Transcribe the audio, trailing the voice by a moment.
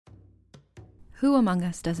Who among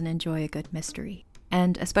us doesn't enjoy a good mystery?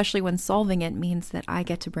 And especially when solving it means that I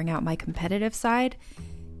get to bring out my competitive side,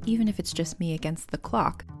 even if it's just me against the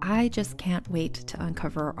clock. I just can't wait to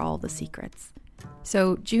uncover all the secrets.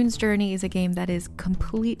 So June's Journey is a game that is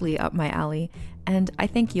completely up my alley, and I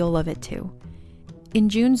think you'll love it too. In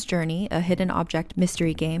June's Journey, a hidden object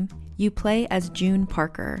mystery game, you play as June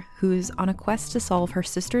Parker, who's on a quest to solve her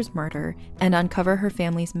sister's murder and uncover her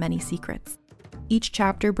family's many secrets. Each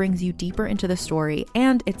chapter brings you deeper into the story,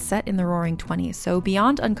 and it's set in the Roaring '20s, so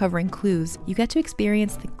beyond uncovering clues, you get to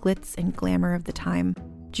experience the glitz and glamour of the time.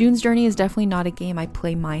 June's Journey is definitely not a game I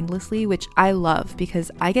play mindlessly, which I love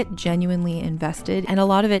because I get genuinely invested, and a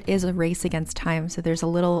lot of it is a race against time, so there's a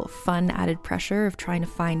little fun added pressure of trying to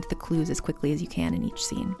find the clues as quickly as you can in each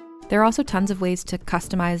scene. There are also tons of ways to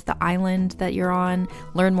customize the island that you're on,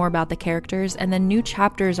 learn more about the characters, and then new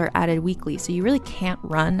chapters are added weekly, so you really can't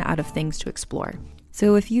run out of things to explore.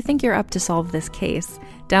 So if you think you're up to solve this case,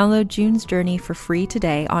 download June's Journey for free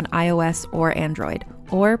today on iOS or Android,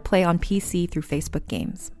 or play on PC through Facebook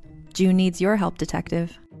Games. June needs your help,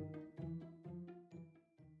 detective.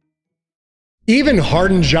 Even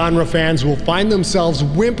hardened genre fans will find themselves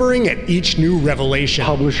whimpering at each new revelation.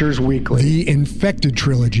 Publishers Weekly. The Infected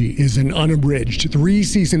Trilogy is an unabridged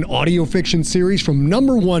 3-season audio fiction series from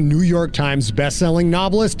 #1 New York Times bestselling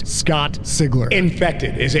novelist Scott Sigler.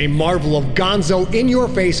 Infected is a marvel of gonzo,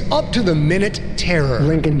 in-your-face, up-to-the-minute terror.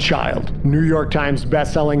 Lincoln Child, New York Times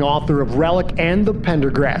bestselling author of Relic and the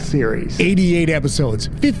Pendergrass series. 88 episodes,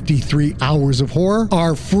 53 hours of horror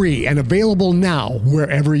are free and available now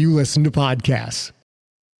wherever you listen to podcasts.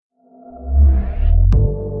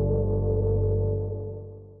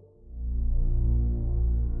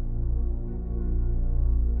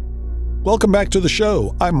 Welcome back to the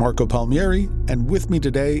show. I'm Marco Palmieri, and with me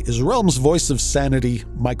today is Realm's voice of sanity,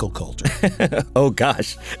 Michael Coulter. Oh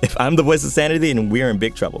gosh, if I'm the voice of sanity, then we're in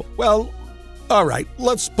big trouble. Well, all right,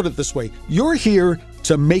 let's put it this way. You're here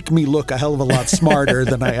to make me look a hell of a lot smarter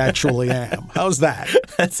than I actually am. How's that?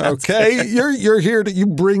 That sounds okay? good. You're here to you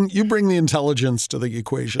bring the intelligence to the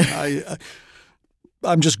equation.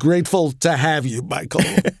 I'm just grateful to have you, Michael.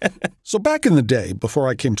 So back in the day, before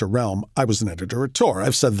I came to Realm, I was an editor at Tor.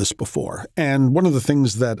 I've said this before. And one of the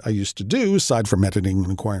things that I used to do, aside from editing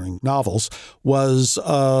and acquiring novels, was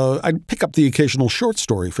I'd pick up the occasional short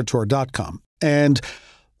story for Tor.com. And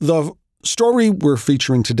the story we're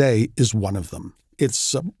featuring today is one of them.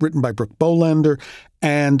 It's written by Brooke Bolander,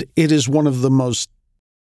 and it is one of the most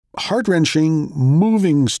heart-wrenching,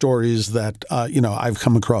 moving stories that, I've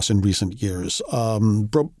come across in recent years.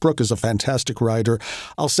 Brooke is a fantastic writer.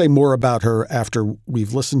 I'll say more about her after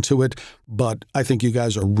we've listened to it, but I think you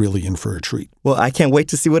guys are really in for a treat. Well, I can't wait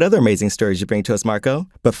to see what other amazing stories you bring to us, Marco.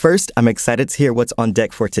 But first, I'm excited to hear what's on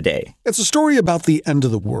deck for today. It's a story about the end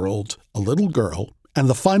of the world, a little girl, and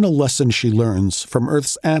the final lesson she learns from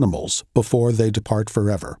Earth's animals before they depart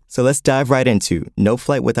forever. So let's dive right into No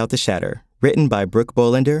Flight Without the Shatter, written by Brooke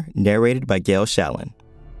Bolander, narrated by Gail Shallon.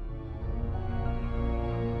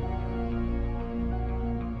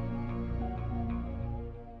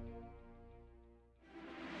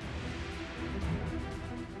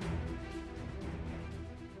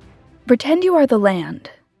 Pretend you are the land.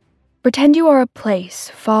 Pretend you are a place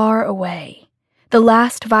far away. The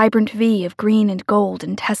last vibrant V of green and gold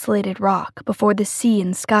and tessellated rock before the sea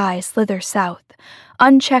and sky slither south,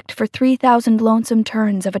 unchecked for 3,000 lonesome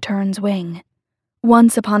turns of a turn's wing.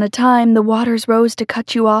 Once upon a time, the waters rose to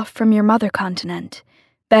cut you off from your mother continent,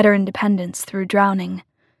 better independence through drowning.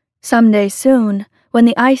 Someday soon, when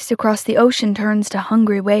the ice across the ocean turns to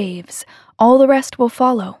hungry waves, all the rest will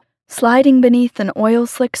follow, sliding beneath an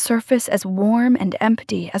oil-slick surface as warm and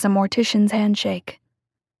empty as a mortician's handshake.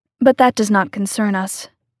 But that does not concern us,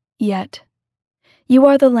 yet. You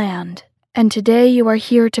are the land, and today you are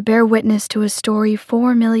here to bear witness to a story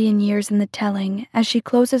 4 million years in the telling as she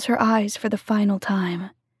closes her eyes for the final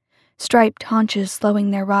time. Striped haunches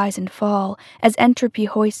slowing their rise and fall as entropy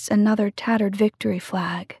hoists another tattered victory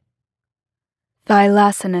flag.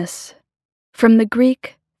 Thylacinus, from the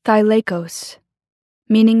Greek thylakos,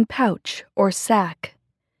 meaning pouch or sack.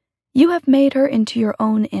 You have made her into your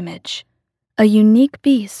own image. A unique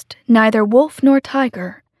beast, neither wolf nor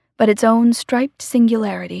tiger, but its own striped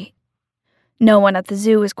singularity. No one at the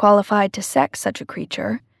zoo is qualified to sex such a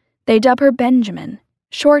creature. They dub her Benjamin,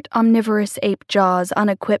 short omnivorous ape jaws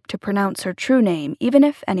unequipped to pronounce her true name, even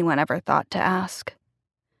if anyone ever thought to ask.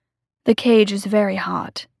 The cage is very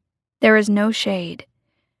hot. There is no shade.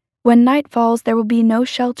 When night falls, there will be no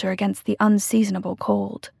shelter against the unseasonable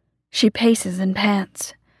cold. She paces and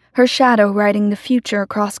pants, her shadow writing the future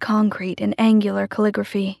across concrete in angular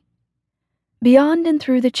calligraphy. Beyond and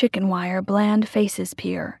through the chicken wire, bland faces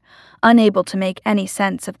peer, unable to make any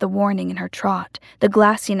sense of the warning in her trot, the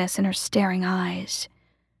glassiness in her staring eyes.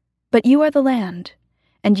 But you are the land,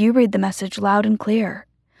 and you read the message loud and clear,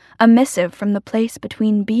 a missive from the place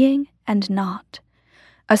between being and not,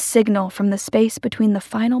 a signal from the space between the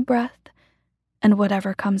final breath and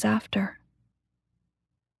whatever comes after.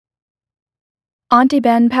 Auntie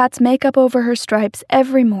Ben pats makeup over her stripes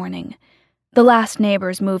every morning. The last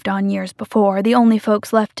neighbors moved on years before. The only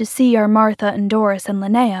folks left to see are Martha and Doris and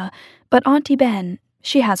Linnea, but Auntie Ben,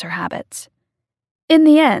 she has her habits. In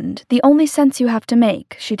the end, the only sense you have to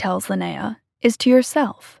make, she tells Linnea, is to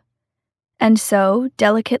yourself. And so,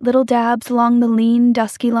 delicate little dabs along the lean,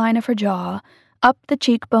 dusky line of her jaw, up the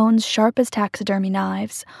cheekbones sharp as taxidermy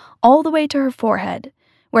knives, all the way to her forehead,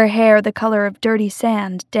 where hair the color of dirty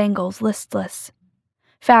sand dangles listless.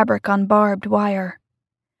 Fabric on barbed wire.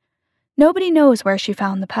 Nobody knows where she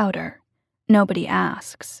found the powder. Nobody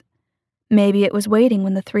asks. Maybe it was waiting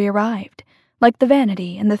when the three arrived, like the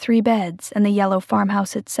vanity and the 3 beds and the yellow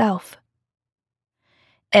farmhouse itself.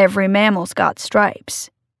 "Every mammal's got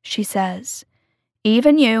stripes," she says.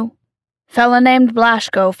 "Even you. Fella named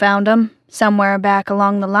Blashko found 'em. Somewhere back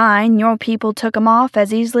along the line, your people took 'em off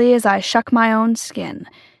as easily as I shuck my own skin.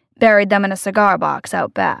 Buried them in a cigar box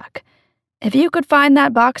out back. If you could find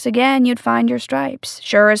that box again, you'd find your stripes,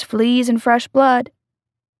 sure as fleas and fresh blood."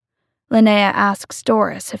 Linnea asks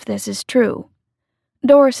Doris if this is true.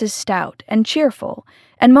 Doris is stout and cheerful,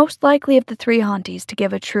 and most likely of the 3 aunties to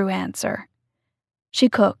give a true answer. She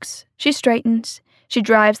cooks, she straightens, she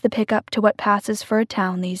drives the pickup to what passes for a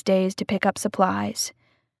town these days to pick up supplies.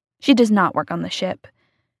 She does not work on the ship.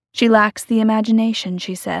 She lacks the imagination,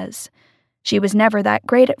 she says. She was never that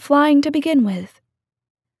great at flying to begin with.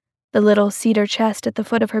 The little cedar chest at the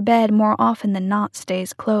foot of her bed more often than not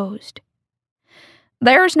stays closed.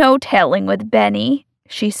 "There's no telling with Benny,"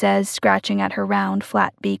 she says, scratching at her round,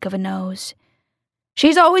 flat beak of a nose.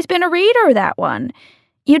 "She's always been a reader, that one.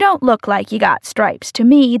 You don't look like you got stripes to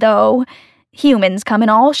me, though. Humans come in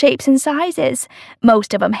all shapes and sizes,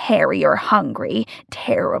 most of 'em hairy or hungry,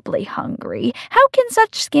 terribly hungry. How can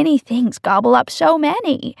such skinny things gobble up so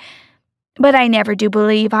many? But I never do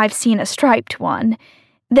believe I've seen a striped one.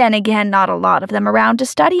 Then again, not a lot of them around to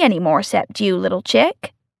study anymore, 'cept you, little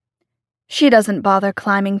chick." She doesn't bother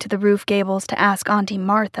climbing to the roof gables to ask Auntie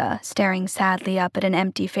Martha, staring sadly up at an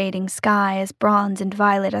empty fading sky as bronze and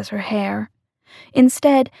violet as her hair.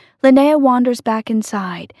 Instead, Linnea wanders back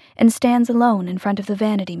inside and stands alone in front of the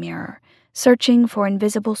vanity mirror, searching for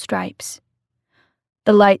invisible stripes.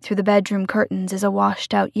 The light through the bedroom curtains is a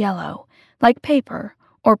washed-out yellow, like paper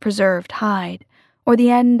or preserved hide, or the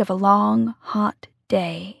end of a long, hot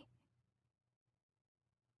day.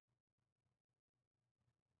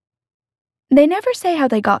 They never say how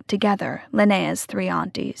they got together, Linnea's 3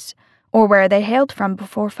 aunties, or where they hailed from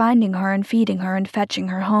before finding her and feeding her and fetching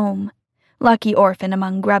her home. Lucky orphan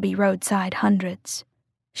among grubby roadside hundreds.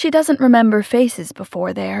 She doesn't remember faces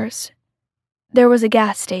before theirs. There was a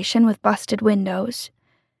gas station with busted windows.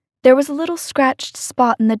 There was a little scratched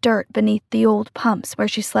spot in the dirt beneath the old pumps where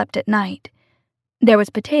she slept at night. There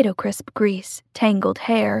was potato crisp grease, tangled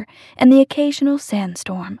hair, and the occasional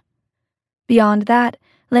sandstorm. Beyond that,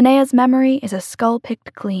 Linnea's memory is a skull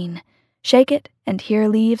picked clean. Shake it, and hear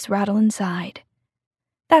leaves rattle inside.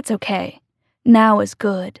 That's okay. Now is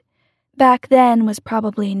good. Back then was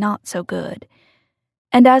probably not so good.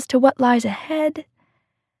 And as to what lies ahead,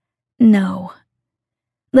 no.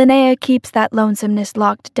 Linnea keeps that lonesomeness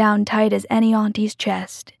locked down tight as any auntie's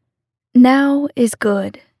chest. Now is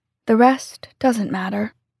good. The rest doesn't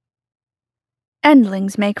matter.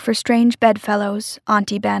 Endlings make for strange bedfellows,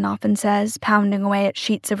 Auntie Ben often says, pounding away at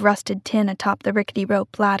sheets of rusted tin atop the rickety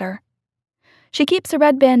rope ladder. She keeps a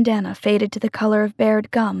red bandana faded to the color of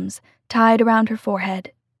bared gums tied around her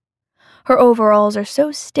forehead. Her overalls are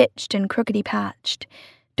so stitched and crookedy patched.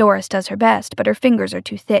 Doris does her best, but her fingers are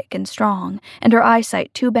too thick and strong, and her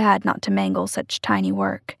eyesight too bad not to mangle such tiny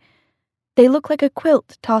work. They look like a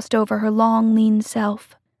quilt tossed over her long, lean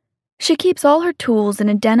self. She keeps all her tools in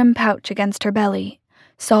a denim pouch against her belly,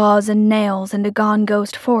 saws and nails and a gone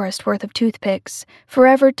ghost forest worth of toothpicks,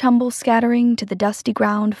 forever tumble scattering to the dusty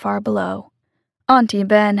ground far below. Auntie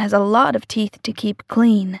Ben has a lot of teeth to keep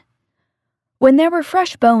clean. When there were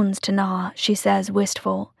fresh bones to gnaw, she says,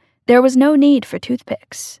 wistful, there was no need for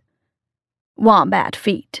toothpicks. "Wombat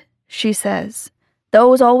feet," she says.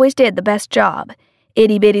 "Those always did the best job.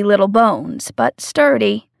 Itty-bitty little bones, but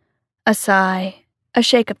sturdy." A sigh. A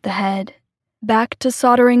shake of the head. Back to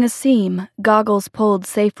soldering a seam, goggles pulled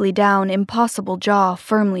safely down, impossible jaw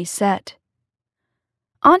firmly set.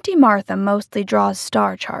 Auntie Martha mostly draws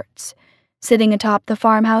star charts. sitting atop the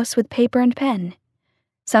farmhouse with paper and pen.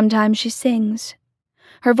 Sometimes she sings.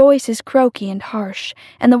 Her voice is croaky and harsh,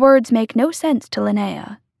 and the words make no sense to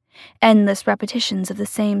Linnea. Endless repetitions of the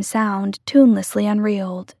same sound, tunelessly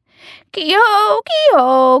unreeled. Kee-ho,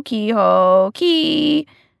 kee-ho, kee-ho, kee.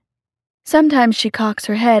 Sometimes she cocks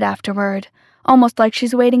her head afterward, almost like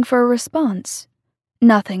she's waiting for a response.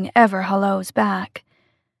 Nothing ever hellos back.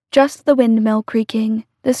 Just the windmill creaking,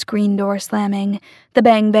 the screen door slamming, the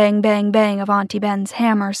bang, bang, bang, bang of Auntie Ben's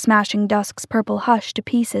hammer smashing dusk's purple hush to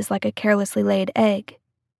pieces like a carelessly laid egg.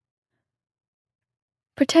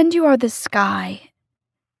 Pretend you are the sky.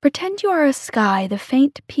 Pretend you are a sky the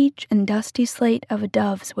faint peach and dusty slate of a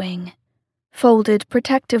dove's wing, folded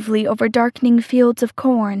protectively over darkening fields of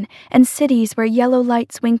corn and cities where yellow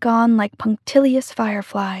lights wink on like punctilious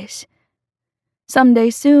fireflies. Someday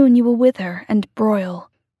soon you will wither and broil.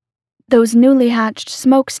 Those newly hatched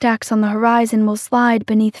smokestacks on the horizon will slide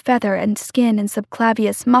beneath feather and skin and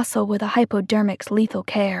subclavius muscle with a hypodermic's lethal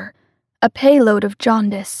care. A payload of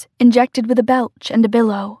jaundice, injected with a belch and a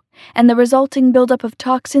billow, and the resulting buildup of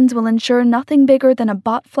toxins will ensure nothing bigger than a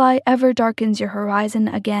botfly ever darkens your horizon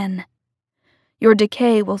again. Your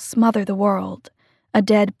decay will smother the world, a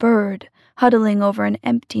dead bird huddling over an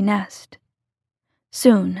empty nest.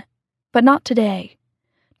 Soon, but not today.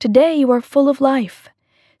 Today you are full of life.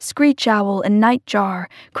 Screech owl and nightjar,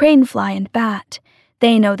 cranefly and bat,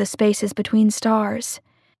 they know the spaces between stars.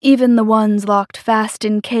 Even the ones locked fast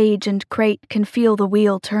in cage and crate can feel the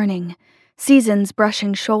wheel turning, seasons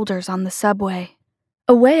brushing shoulders on the subway.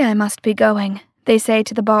 Away I must be going, they say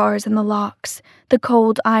to the bars and the locks, the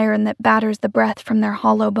cold iron that batters the breath from their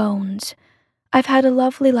hollow bones. I've had a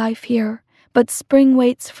lovely life here, but spring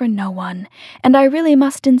waits for no one, and I really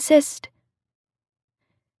must insist.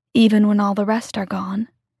 Even when all the rest are gone,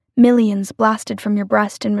 millions blasted from your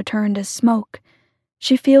breast and returned as smoke,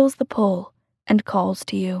 she feels the pull and calls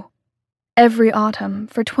to you. Every autumn,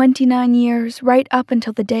 for 29 years, right up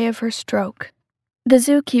until the day of her stroke. The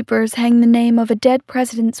zookeepers hang the name of a dead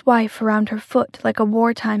president's wife around her foot like a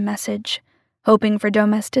wartime message, hoping for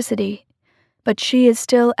domesticity. But she is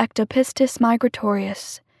still Ectopistis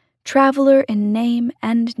migratorius, traveler in name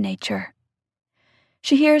and nature.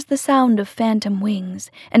 She hears the sound of phantom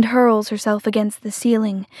wings and hurls herself against the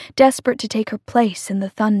ceiling, desperate to take her place in the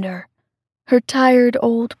thunder. Her tired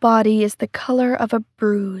old body is the color of a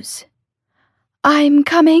bruise. I'm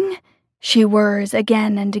coming, she whirs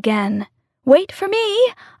again and again. Wait for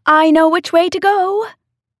me, I know which way to go.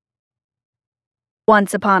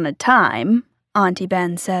 Once upon a time, Auntie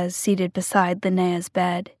Ben says, seated beside Linnea's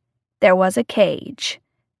bed, there was a cage.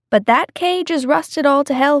 But that cage is rusted all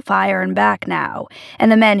to hellfire and back now,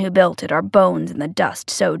 and the men who built it are bones in the dust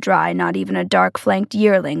so dry not even a dark-flanked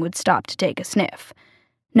yearling would stop to take a sniff.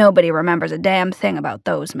 Nobody remembers a damn thing about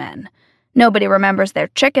those men. Nobody remembers their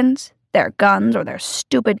chickens, their guns, or their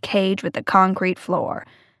stupid cage with the concrete floor.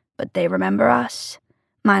 But they remember us,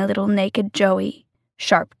 my little naked Joey,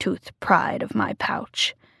 sharp-toothed pride of my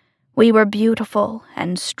pouch. We were beautiful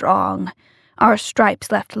and strong. Our stripes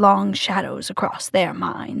left long shadows across their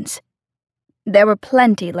minds. There were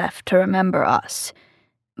plenty left to remember us,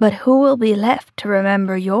 but who will be left to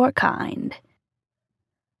remember your kind?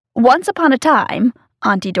 Once upon a time,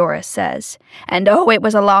 Auntie Doris says, and oh, it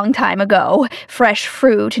was a long time ago, fresh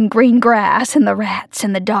fruit and green grass and the rats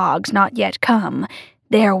and the dogs not yet come,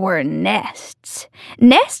 there were nests.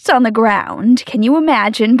 Nests on the ground, can you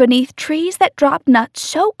imagine, beneath trees that dropped nuts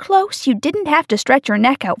so close you didn't have to stretch your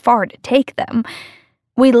neck out far to take them.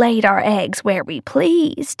 We laid our eggs where we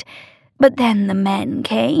pleased. But then the men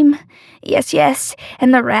came. Yes,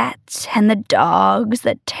 and the rats, and the dogs,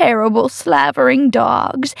 the terrible slavering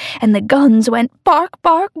dogs, and the guns went bark,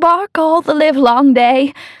 bark, bark all the livelong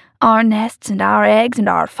day. Our nests and our eggs and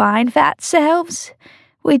our fine fat selves,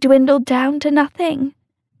 we dwindled down to nothing.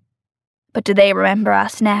 But do they remember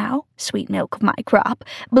us now? Sweet milk of my crop.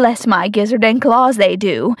 Bless my gizzard and claws, they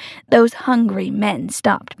do. Those hungry men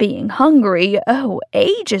stopped being hungry,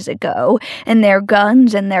 ages ago, and their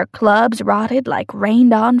guns and their clubs rotted like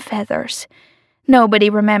rained-on feathers. Nobody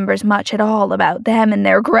remembers much at all about them and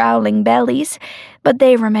their growling bellies, but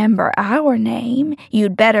they remember our name.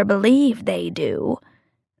 You'd better believe they do.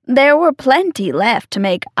 There were plenty left to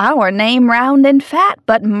make our name round and fat,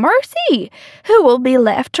 but mercy, who will be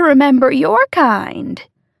left to remember your kind?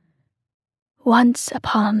 Once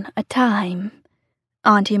upon a time,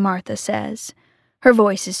 Auntie Martha says. Her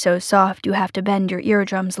voice is so soft you have to bend your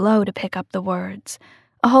eardrums low to pick up the words,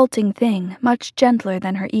 a halting thing much gentler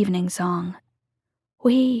than her evening song.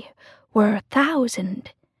 We were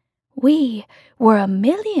 1,000. We were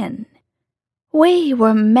 1,000,000. We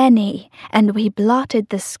were many, and we blotted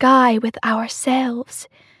the sky with ourselves.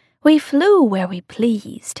 We flew where we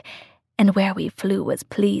pleased, and where we flew was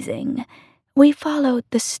pleasing. We followed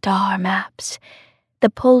the star maps, the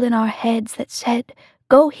pull in our heads that said,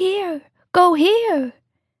 "Go here, go here."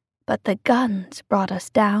 But the guns brought us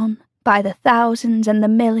down by the thousands and the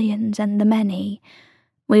millions and the many.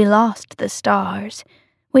 We lost the stars.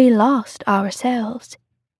 We lost ourselves.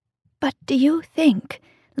 But do you think,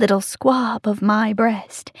 little squab of my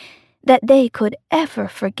breast, that they could ever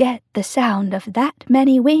forget the sound of that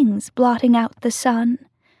many wings blotting out the sun?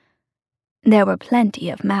 There were plenty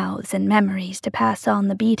of mouths and memories to pass on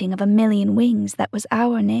the beating of a million wings that was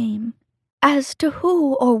our name. As to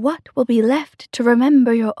who or what will be left to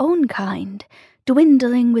remember your own kind,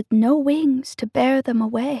 dwindling with no wings to bear them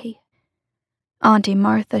away. Auntie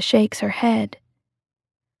Martha shakes her head.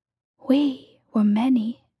 We were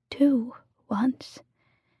many, too, once,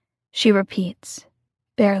 she repeats,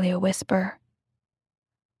 barely a whisper.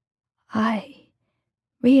 I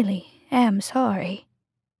really am sorry.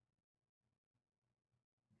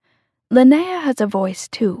 Linnea has a voice,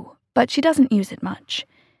 too, but she doesn't use it much.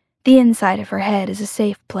 The inside of her head is a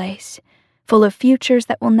safe place, full of futures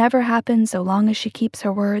that will never happen so long as she keeps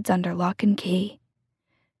her words under lock and key.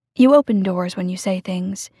 You open doors when you say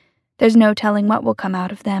things. There's no telling what will come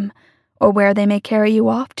out of them, or where they may carry you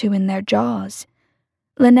off to in their jaws.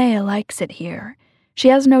 Linnea likes it here. She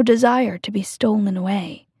has no desire to be stolen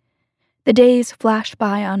away. The days flash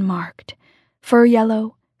by unmarked, fur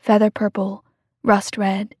yellow, feather purple, rust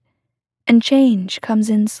red, and change comes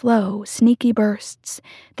in slow, sneaky bursts,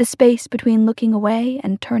 the space between looking away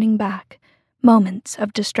and turning back, moments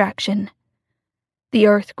of distraction. The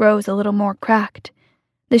earth grows a little more cracked.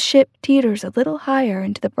 The ship teeters a little higher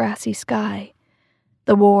into the brassy sky.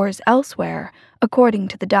 The wars elsewhere, according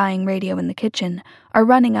to the dying radio in the kitchen, are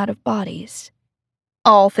running out of bodies.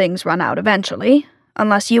 All things run out eventually,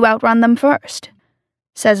 unless you outrun them first,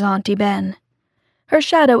 says Auntie Ben. Her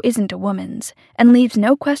shadow isn't a woman's, and leaves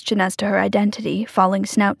no question as to her identity, falling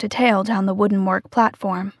snout to tail down the wooden work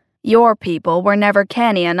platform. Your people were never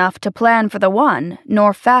canny enough to plan for the one,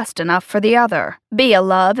 nor fast enough for the other. Be a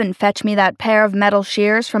love and fetch me that pair of metal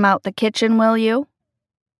shears from out the kitchen, will you?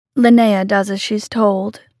 Linnea does as she's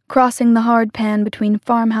told, crossing the hard pan between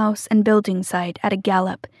farmhouse and building site at a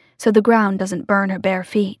gallop, so the ground doesn't burn her bare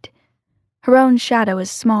feet. Her own shadow is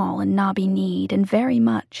small and knobby-kneed and very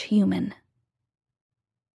much human.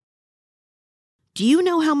 Do you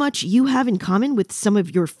know how much you have in common with some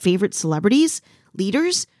of your favorite celebrities,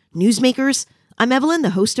 leaders, newsmakers? I'm Evelyn, the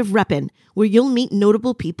host of Reppin', where you'll meet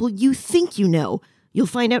notable people you think you know. You'll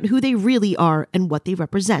find out who they really are and what they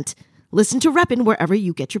represent. Listen to Reppin' wherever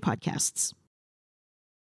you get your podcasts.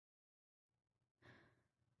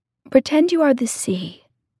 Pretend you are the sea.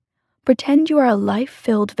 Pretend you are a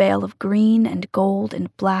life-filled veil of green and gold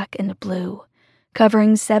and black and blue,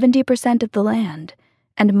 covering 70% of the land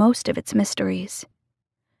and most of its mysteries.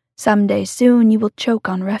 Someday soon you will choke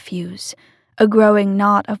on refuse, a growing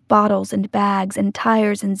knot of bottles and bags and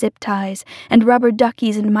tires and zip ties and rubber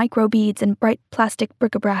duckies and microbeads and bright plastic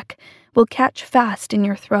bric-a-brac will catch fast in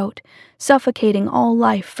your throat, suffocating all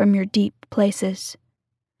life from your deep places.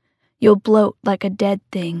 You'll bloat like a dead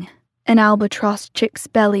thing, an albatross chick's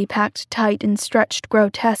belly packed tight and stretched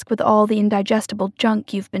grotesque with all the indigestible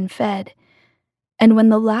junk you've been fed. And when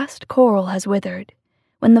the last coral has withered,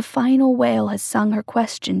 when the final whale has sung her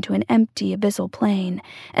question to an empty abyssal plain,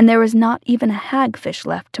 and there is not even a hagfish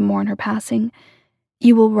left to mourn her passing,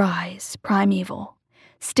 you will rise, primeval,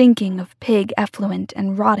 stinking of pig effluent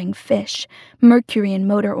and rotting fish, mercury and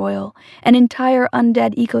motor oil, an entire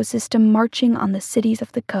undead ecosystem marching on the cities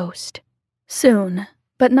of the coast. Soon,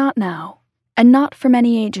 but not now, and not for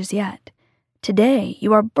many ages yet. Today,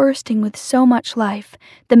 you are bursting with so much life,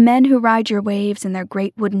 the men who ride your waves in their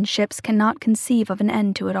great wooden ships cannot conceive of an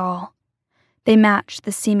end to it all. They match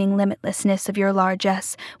the seeming limitlessness of your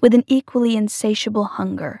largesse with an equally insatiable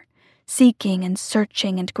hunger, seeking and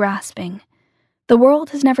searching and grasping. The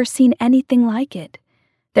world has never seen anything like it.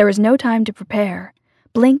 There is no time to prepare.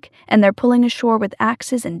 Blink, and they're pulling ashore with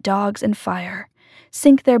axes and dogs and fire.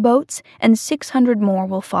 Sink their boats, and 600 more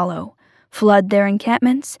will follow. Flood their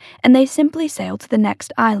encampments, and they simply sail to the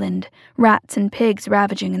next island, rats and pigs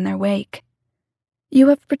ravaging in their wake. You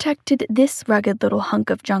have protected this rugged little hunk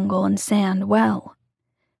of jungle and sand well.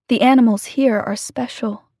 The animals here are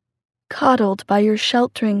special, coddled by your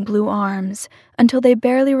sheltering blue arms until they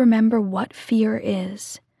barely remember what fear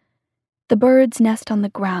is. The birds nest on the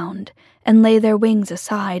ground and lay their wings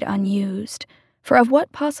aside unused, for of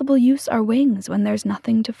what possible use are wings when there's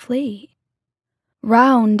nothing to flee?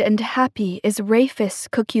 Round and happy is Rhaphis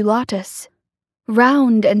cuculatus,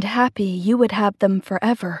 Round and happy you would have them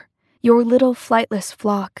forever, your little flightless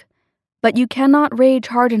flock, but you cannot rage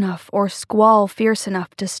hard enough or squall fierce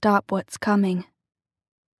enough to stop what's coming.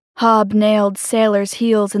 Hob-nailed sailors'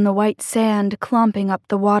 heels in the white sand clomping up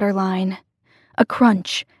the waterline. A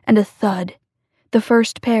crunch and a thud. The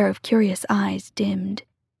first pair of curious eyes dimmed.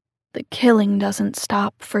 The killing doesn't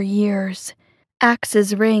stop for years.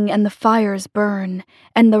 Axes ring and the fires burn,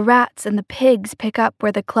 and the rats and the pigs pick up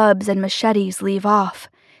where the clubs and machetes leave off,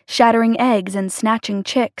 shattering eggs and snatching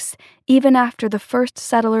chicks, even after the first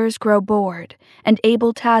settlers grow bored, and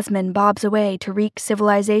Abel Tasman bobs away to wreak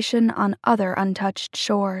civilization on other untouched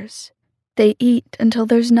shores. They eat until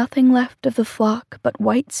there's nothing left of the flock but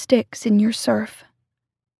white sticks in your surf.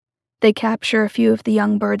 They capture a few of the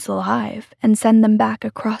young birds alive and send them back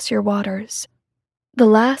across your waters. The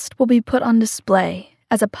last will be put on display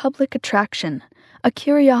as a public attraction, a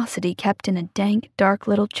curiosity kept in a dank, dark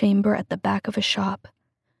little chamber at the back of a shop.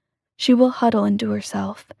 She will huddle into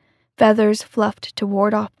herself, feathers fluffed to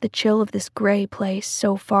ward off the chill of this gray place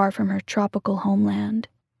so far from her tropical homeland.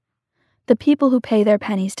 The people who pay their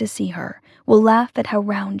pennies to see her will laugh at how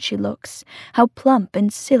round she looks, how plump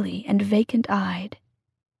and silly and vacant-eyed.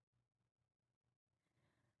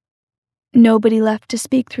 Nobody left to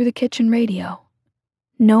speak through the kitchen radio.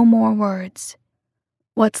 No more words.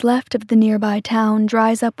 What's left of the nearby town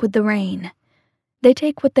dries up with the rain. They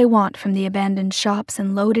take what they want from the abandoned shops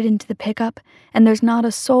and load it into the pickup, and there's not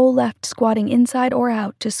a soul left squatting inside or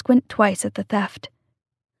out to squint twice at the theft.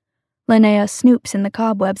 Linnea snoops in the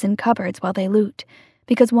cobwebs and cupboards while they loot,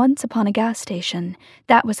 because once upon a gas station,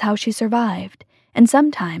 that was how she survived, and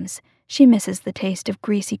sometimes she misses the taste of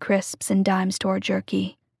greasy crisps and dime store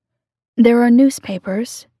jerky. There are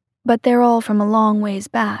newspapers, but they're all from a long ways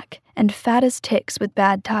back, and fat as ticks with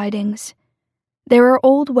bad tidings. There are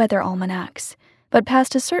old weather almanacs, but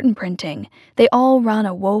past a certain printing, they all run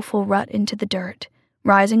a woeful rut into the dirt.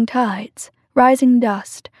 Rising tides, rising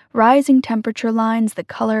dust, rising temperature lines the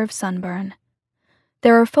color of sunburn.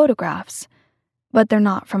 There are photographs, but they're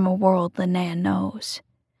not from a world Linnea knows.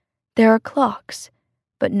 There are clocks,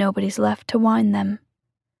 but nobody's left to wind them.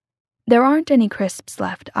 There aren't any crisps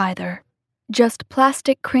left either. Just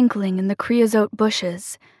plastic crinkling in the creosote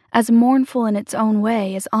bushes, as mournful in its own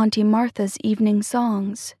way as Auntie Martha's evening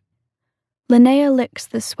songs. Linnea licks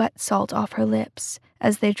the sweat salt off her lips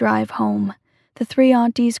as they drive home, the three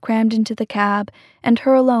aunties crammed into the cab, and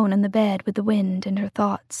her alone in the bed with the wind and her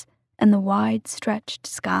thoughts, and the wide-stretched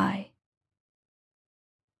sky.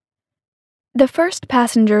 The first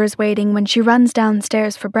passenger is waiting when she runs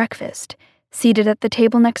downstairs for breakfast, seated at the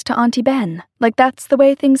table next to Auntie Ben, like that's the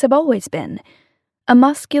way things have always been. A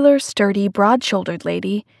muscular, sturdy, broad-shouldered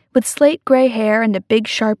lady with slate-gray hair and a big,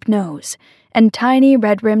 sharp nose, and tiny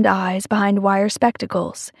red-rimmed eyes behind wire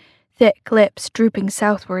spectacles, thick lips drooping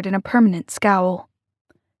southward in a permanent scowl.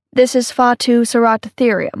 "This is Fatu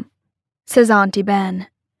Ceratatherium," says Auntie Ben.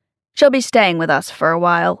 "She'll be staying with us for a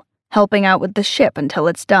while, helping out with the ship until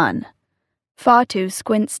it's done." Fatu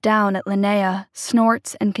squints down at Linnea,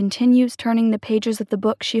 snorts, and continues turning the pages of the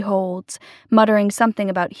book she holds, muttering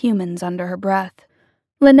something about humans under her breath.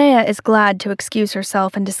 Linnea is glad to excuse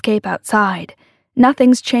herself and escape outside.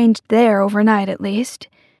 Nothing's changed there overnight, at least.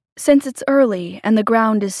 Since it's early and the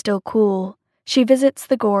ground is still cool, she visits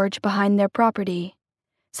the gorge behind their property,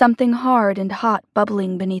 something hard and hot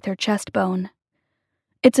bubbling beneath her chest bone.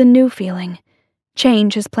 It's a new feeling.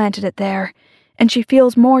 Change has planted it there, and she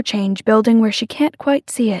feels more change building where she can't quite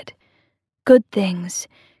see it. Good things,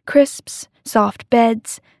 crisps, soft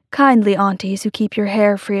beds, kindly aunties who keep your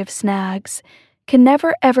hair free of snags, can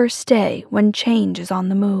never ever stay when change is on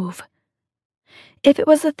the move. If it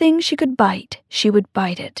was a thing she could bite, she would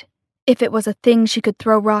bite it. If it was a thing she could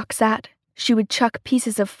throw rocks at, she would chuck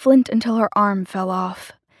pieces of flint until her arm fell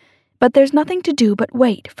off. But there's nothing to do but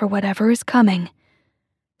wait for whatever is coming.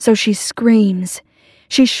 So she screams.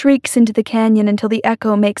 She shrieks into the canyon until the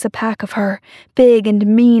echo makes a pack of her, big and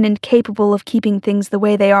mean and capable of keeping things the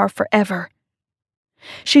way they are forever.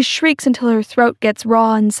 She shrieks until her throat gets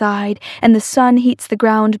raw inside, and the sun heats the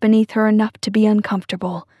ground beneath her enough to be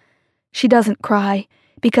uncomfortable. She doesn't cry,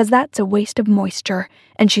 because that's a waste of moisture,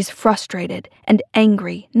 and she's frustrated and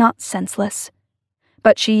angry, not senseless.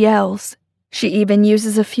 But she yells. She even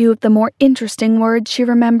uses a few of the more interesting words she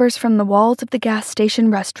remembers from the walls of the gas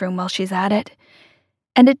station restroom while she's at it.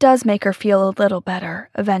 And it does make her feel a little better,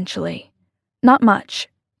 eventually. Not much,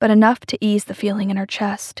 but enough to ease the feeling in her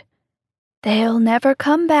chest. "They'll never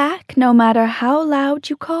come back, no matter how loud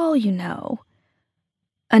you call, you know."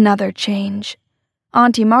 Another change.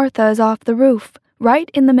 Auntie Martha is off the roof,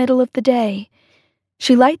 right in the middle of the day.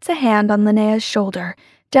 She lights a hand on Linnea's shoulder,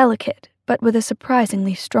 delicate but with a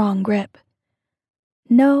surprisingly strong grip.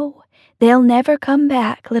 "No, they'll never come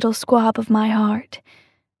back, little squab of my heart,"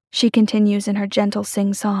 she continues in her gentle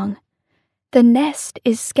sing-song. "The nest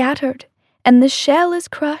is scattered, and the shell is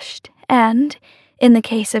crushed, and, in the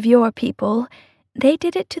case of your people, they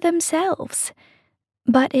did it to themselves.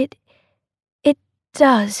 But it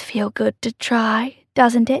does feel good to try,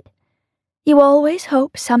 doesn't it? You always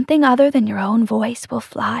hope something other than your own voice will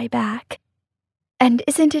fly back. And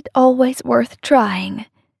isn't it always worth trying,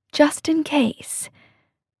 just in case?"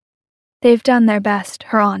 They've done their best,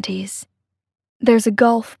 her aunties. There's a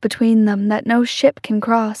gulf between them that no ship can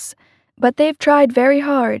cross, but they've tried very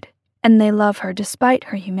hard, and they love her despite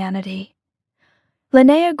her humanity.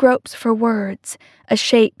 Linnea gropes for words, a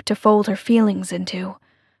shape to fold her feelings into.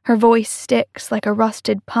 Her voice sticks like a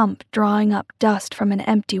rusted pump drawing up dust from an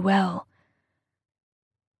empty well.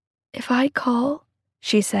 "If I call,"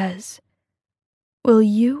 she says, "will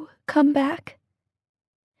you come back?"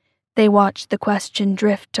 They watch the question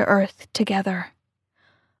drift to earth together.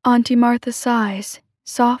 Auntie Martha sighs,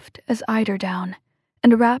 soft as eiderdown,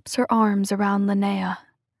 and wraps her arms around Linnea.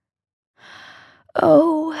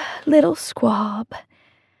 "Oh, little squab,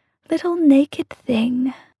 little naked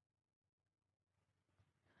thing."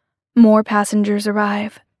 More passengers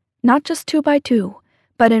arrive, not just 2 by 2,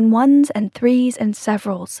 but in 1s and 3s and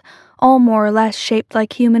severals, all more or less shaped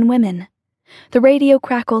like human women. The radio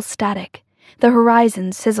crackles static, the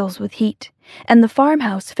horizon sizzles with heat, and the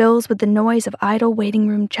farmhouse fills with the noise of idle waiting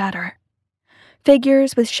room chatter.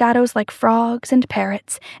 Figures with shadows like frogs and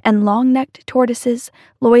parrots and long-necked tortoises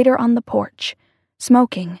loiter on the porch,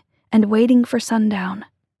 smoking and waiting for sundown.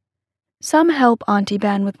 Some help Auntie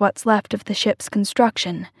Ben with what's left of the ship's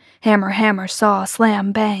construction, hammer, hammer, saw,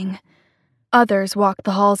 slam, bang. Others walk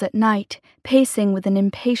the halls at night, pacing with an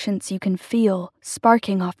impatience you can feel,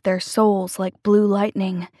 sparking off their souls like blue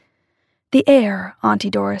lightning. The air, Auntie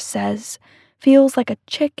Doris says, feels like a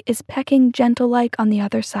chick is pecking gentle-like on the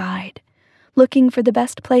other side, looking for the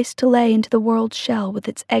best place to lay into the world's shell with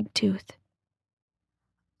its egg tooth.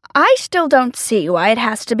 "I still don't see why it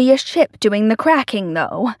has to be a ship doing the cracking,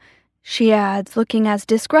 though," she adds, looking as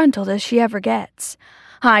disgruntled as she ever gets.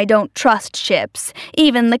 "I don't trust ships,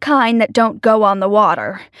 even the kind that don't go on the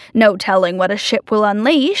water. No telling what a ship will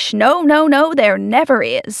unleash. No, there never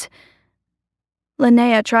is."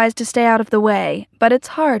 Linnea tries to stay out of the way, but it's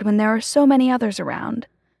hard when there are so many others around.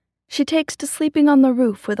 She takes to sleeping on the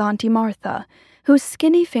roof with Auntie Martha, whose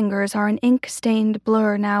skinny fingers are an ink-stained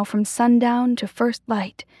blur now from sundown to first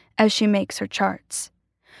light as she makes her charts.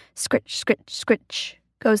 Scritch, scritch, scritch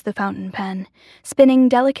goes the fountain pen, spinning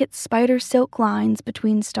delicate spider silk lines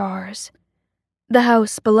between stars. The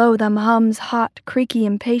house below them hums hot, creaky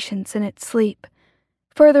impatience in its sleep.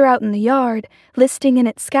 Further out in the yard, listing in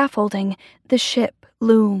its scaffolding, the ship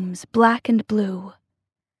looms black and blue.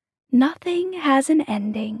 Nothing has an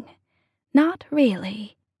ending. Not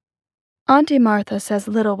really. Auntie Martha says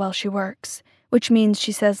little while she works, which means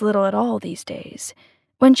she says little at all these days.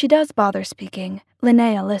 When she does bother speaking,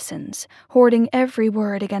 Linnea listens, hoarding every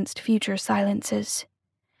word against future silences.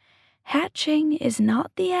 Hatching is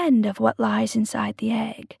not the end of what lies inside the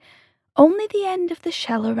egg, only the end of the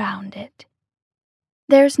shell around it.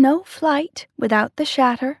 There's no flight without the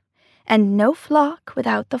shatter, and no flock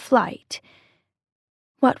without the flight.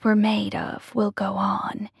 What we're made of will go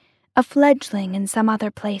on. A fledgling in some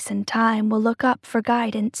other place and time will look up for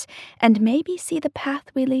guidance and maybe see the path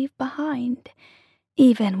we leave behind,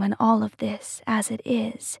 even when all of this, as it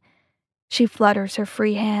is, she flutters her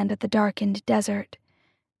free hand at the darkened desert,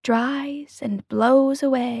 dries and blows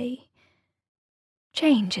away.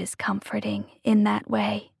 Change is comforting in that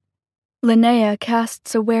way. Linnea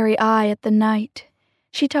casts a wary eye at the night.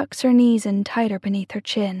 She tucks her knees in tighter beneath her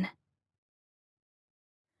chin.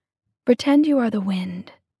 Pretend you are the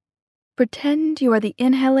wind. Pretend you are the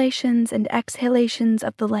inhalations and exhalations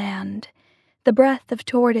of the land, the breath of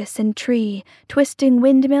tortoise and tree, twisting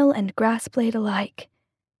windmill and grass blade alike.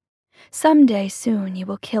 Someday soon you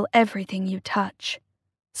will kill everything you touch,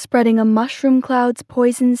 spreading a mushroom cloud's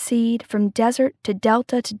poison seed from desert to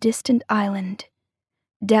delta to distant island.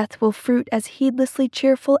 Death will fruit as heedlessly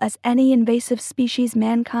cheerful as any invasive species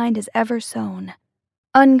mankind has ever sown,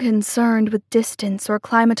 unconcerned with distance or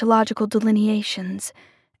climatological delineations,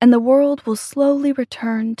 and the world will slowly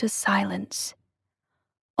return to silence.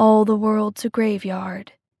 All the world's a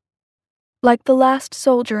graveyard. Like the last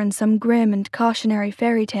soldier in some grim and cautionary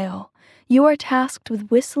fairy tale, you are tasked with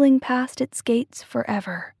whistling past its gates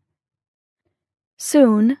forever.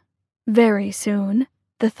 Soon, very soon,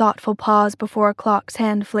 the thoughtful pause before a clock's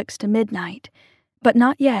hand flicks to midnight. But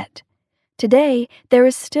not yet. Today, there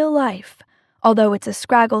is still life, although it's a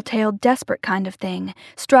scraggle-tailed, desperate kind of thing,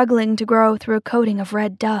 struggling to grow through a coating of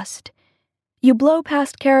red dust. You blow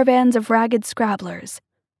past caravans of ragged scrabblers,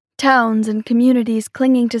 towns and communities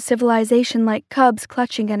clinging to civilization like cubs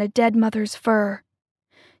clutching at a dead mother's fur.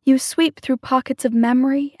 You sweep through pockets of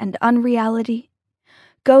memory and unreality.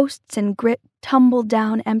 Ghosts and grit tumble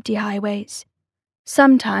down empty highways.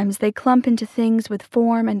 Sometimes they clump into things with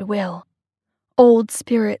form and will. Old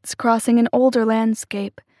spirits crossing an older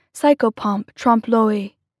landscape, psychopomp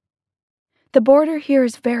trompe-l'oeil. The border here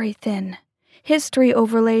is very thin. History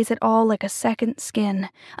overlays it all like a second skin,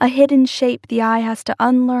 a hidden shape the eye has to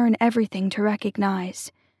unlearn everything to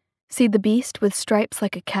recognize. See the beast with stripes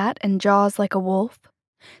like a cat and jaws like a wolf?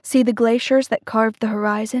 See the glaciers that carved the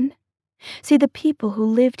horizon? See the people who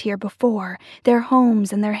lived here before, their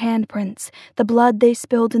homes and their handprints, the blood they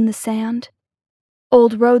spilled in the sand?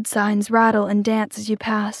 Old road signs rattle and dance as you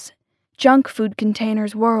pass. Junk food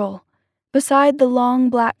containers whirl. Beside the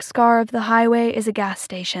long black scar of the highway is a gas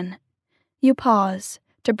station. You pause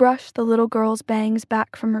to brush the little girl's bangs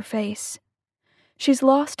back from her face. She's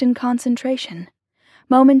lost in concentration,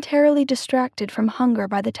 momentarily distracted from hunger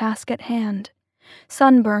by the task at hand,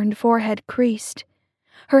 sunburned forehead creased.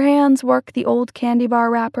 Her hands work the old candy bar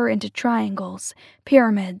wrapper into triangles,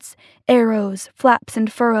 pyramids, arrows, flaps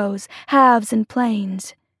and furrows, halves and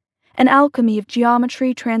planes. An alchemy of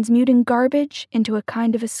geometry transmuting garbage into a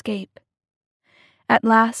kind of escape. At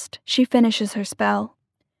last, she finishes her spell.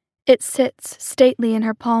 It sits stately in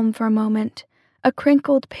her palm for a moment, a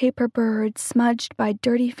crinkled paper bird smudged by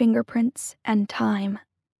dirty fingerprints and time.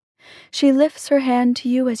 She lifts her hand to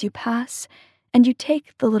you as you pass, and you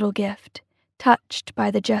take the little gift, touched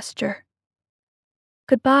by the gesture.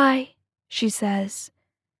 "Goodbye," she says.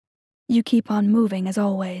 You keep on moving as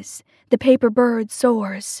always. The paper bird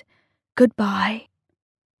soars. Goodbye.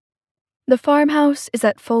 The farmhouse is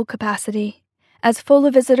at full capacity. As full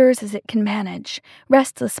of visitors as it can manage,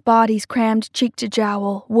 restless bodies crammed cheek to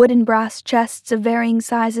jowl, wood and brass chests of varying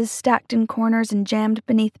sizes stacked in corners and jammed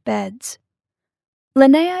beneath beds.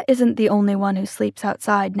 Linnea isn't the only one who sleeps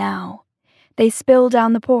outside now. They spill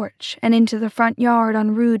down the porch and into the front yard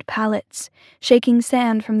on rude pallets, shaking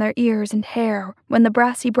sand from their ears and hair when the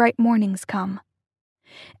brassy bright mornings come.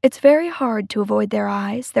 It's very hard to avoid their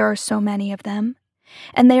eyes, there are so many of them,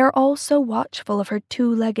 and they are all so watchful of her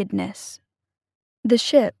two-leggedness. The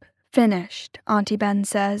ship, finished, Auntie Ben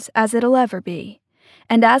says, as it'll ever be,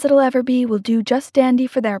 and as it'll ever be will do just dandy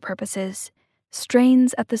for their purposes,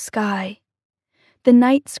 strains at the sky. The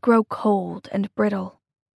nights grow cold and brittle.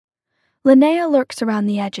 Linnea lurks around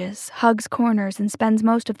the edges, hugs corners, and spends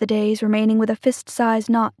most of the days remaining with a fist-sized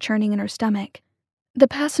knot churning in her stomach. The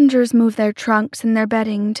passengers move their trunks and their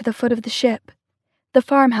bedding to the foot of the ship. The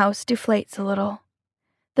farmhouse deflates a little.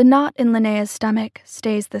 The knot in Linnea's stomach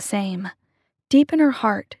stays the same. Deep in her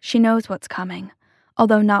heart, she knows what's coming,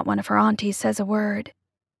 although not one of her aunties says a word.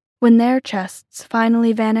 When their chests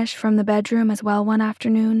finally vanish from the bedroom as well one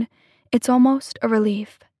afternoon, it's almost a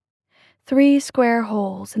relief. 3 square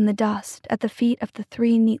holes in the dust at the feet of the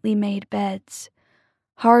 3 neatly made beds.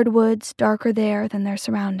 Hardwoods darker there than their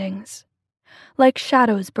surroundings. Like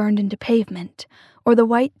shadows burned into pavement, or the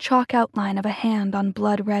white chalk outline of a hand on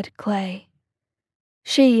blood-red clay.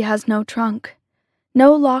 She has no trunk.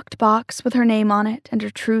 No locked box with her name on it and her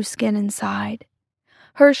true skin inside.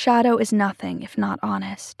 Her shadow is nothing if not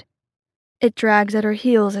honest. It drags at her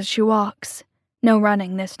heels as she walks, no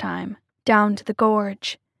running this time, down to the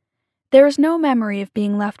gorge. There is no memory of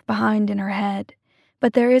being left behind in her head,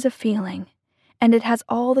 but there is a feeling, and it has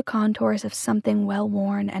all the contours of something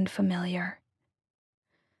well-worn and familiar.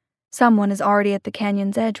 Someone is already at the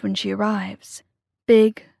canyon's edge when she arrives.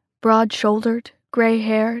 Big, broad-shouldered,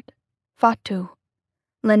 gray-haired, Fatu.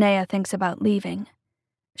 Linnea thinks about leaving.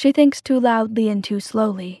 She thinks too loudly and too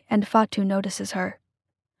slowly, and Fatu notices her.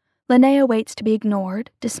 Linnea waits to be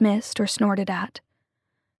ignored, dismissed, or snorted at.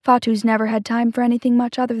 Fatu's never had time for anything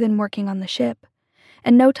much other than working on the ship,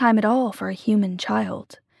 and no time at all for a human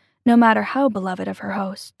child, no matter how beloved of her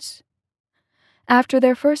hosts. After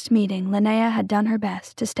their first meeting, Linnea had done her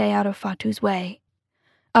best to stay out of Fatu's way.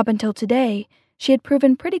 Up until today, she had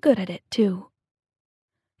proven pretty good at it, too.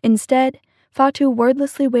 Instead, Fatu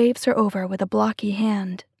wordlessly waves her over with a blocky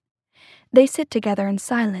hand. They sit together in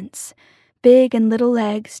silence, big and little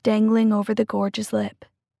legs dangling over the gorge's lip.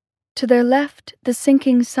 To their left, the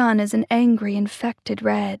sinking sun is an angry, infected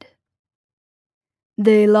red.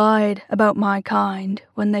 "They lied about my kind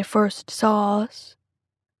when they first saw us.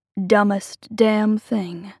 Dumbest damn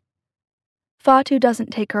thing." Fatu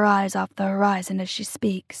doesn't take her eyes off the horizon as she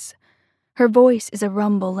speaks. Her voice is a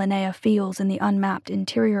rumble Linnea feels in the unmapped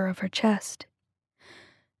interior of her chest.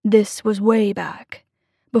 This was way back,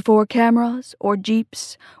 before cameras or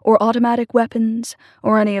jeeps or automatic weapons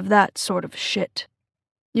or any of that sort of shit.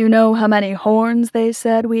 You know how many horns they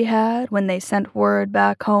said we had when they sent word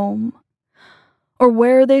back home? Or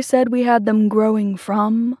where they said we had them growing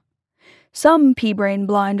from? Some pea-brain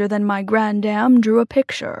blinder than my grandam drew a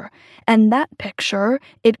picture, and that picture,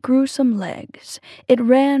 it grew some legs. It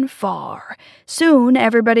ran far. Soon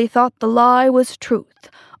everybody thought the lie was truth,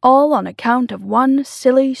 all on account of one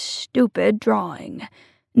silly, stupid drawing.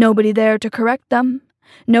 Nobody there to correct them,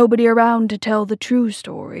 nobody around to tell the true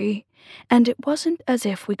story, and it wasn't as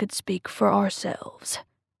if we could speak for ourselves.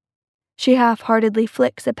 She half-heartedly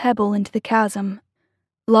flicks a pebble into the chasm.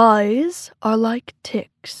 Lies are like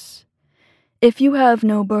ticks. If you have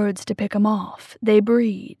no birds to pick 'em off, they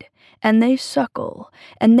breed, and they suckle,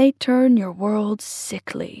 and they turn your world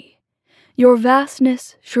sickly. Your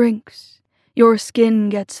vastness shrinks, your skin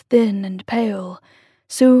gets thin and pale.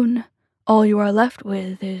 Soon, all you are left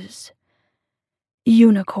with is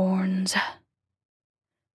unicorns.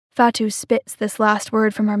 Fatu spits this last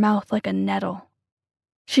word from her mouth like a nettle.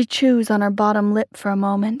 She chews on her bottom lip for a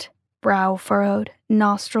moment, brow furrowed,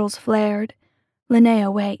 nostrils flared.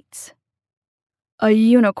 Linnea waits. A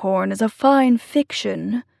unicorn is a fine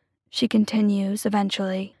fiction, she continues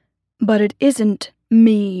eventually, but it isn't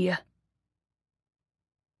me.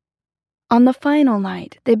 On the final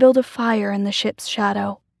night, they build a fire in the ship's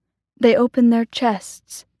shadow. They open their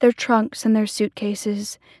chests, their trunks and their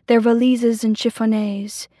suitcases, their valises and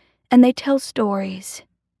chiffonnets, and they tell stories.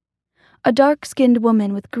 A dark-skinned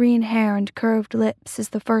woman with green hair and curved lips is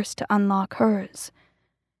the first to unlock hers.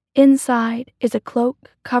 Inside is a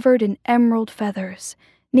cloak covered in emerald feathers,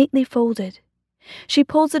 neatly folded. She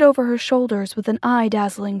pulls it over her shoulders with an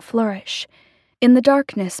eye-dazzling flourish. In the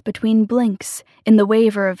darkness between blinks, in the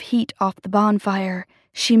waver of heat off the bonfire,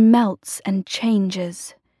 she melts and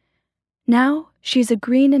changes. Now she's a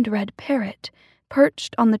green and red parrot,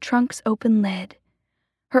 perched on the trunk's open lid.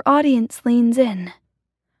 Her audience leans in.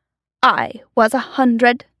 I was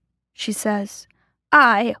 100, she says.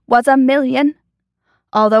 I was 1,000,000.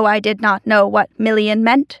 Although I did not know what million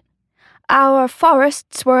meant. Our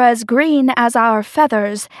forests were as green as our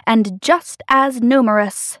feathers and just as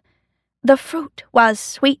numerous. The fruit was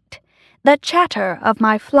sweet, the chatter of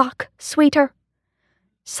my flock sweeter.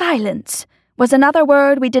 Silence was another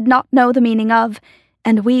word we did not know the meaning of,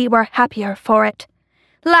 and we were happier for it.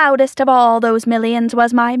 Loudest of all those millions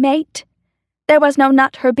was my mate. There was no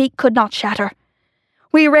nut her beak could not shatter.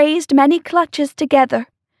 We raised many clutches together,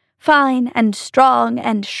 fine and strong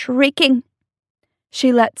and shrieking.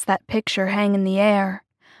 She lets that picture hang in the air,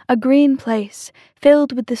 a green place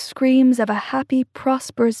filled with the screams of a happy,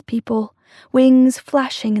 prosperous people, wings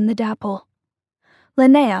flashing in the dapple.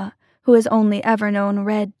 Linnea, who has only ever known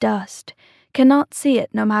red dust, cannot see it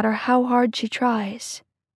no matter how hard she tries.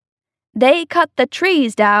 They cut the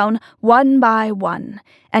trees down one by one,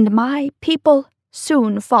 and my people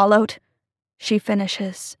soon followed, she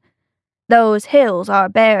finishes. Those hills are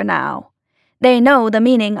bare now. They know the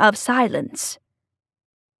meaning of silence.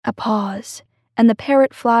 A pause, and the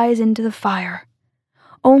parrot flies into the fire.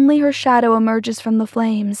 Only her shadow emerges from the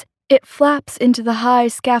flames. It flaps into the high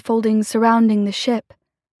scaffolding surrounding the ship,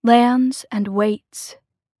 lands and waits.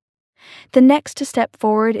 The next to step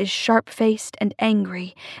forward is sharp-faced and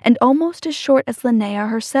angry, and almost as short as Linnea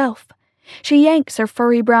herself. She yanks her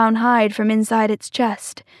furry brown hide from inside its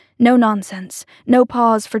chest. No nonsense, no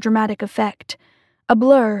pause for dramatic effect. A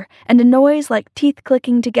blur, and a noise like teeth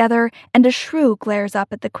clicking together, and a shrew glares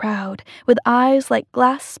up at the crowd, with eyes like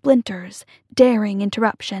glass splinters, daring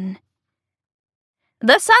interruption.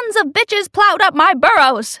 The sons of bitches plowed up my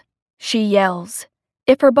burrows, she yells.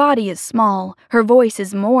 If her body is small, her voice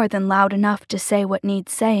is more than loud enough to say what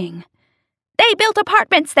needs saying. They built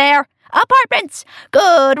apartments there! Apartments!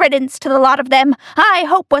 Good riddance to the lot of them. I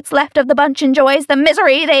hope what's left of the bunch enjoys the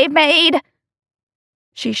misery they've made.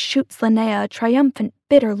 She shoots Linnea a triumphant,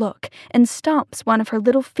 bitter look and stomps one of her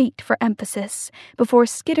little feet for emphasis before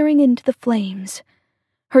skittering into the flames.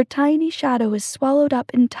 Her tiny shadow is swallowed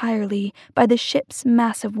up entirely by the ship's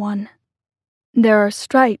massive one. There are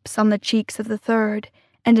stripes on the cheeks of the third,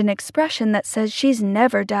 and an expression that says she's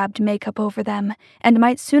never dabbed makeup over them and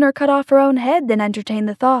might sooner cut off her own head than entertain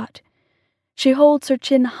the thought. She holds her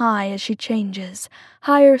chin high as she changes,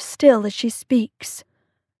 higher still as she speaks.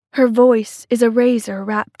 Her voice is a razor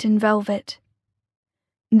wrapped in velvet.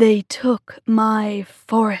 They took my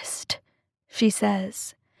forest, she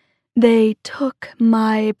says. They took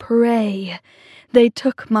my prey. They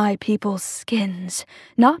took my people's skins.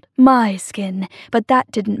 Not my skin, but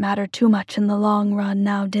that didn't matter too much in the long run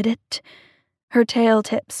now, did it? Her tail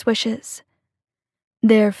tip swishes.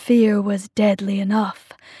 Their fear was deadly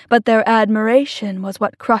enough, but their admiration was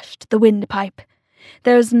what crushed the windpipe.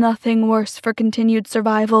 There's nothing worse for continued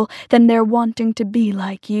survival than their wanting to be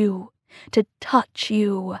like you, to touch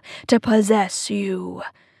you, to possess you.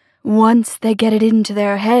 Once they get it into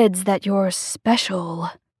their heads that you're special.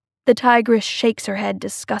 The tigress shakes her head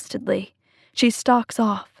disgustedly. She stalks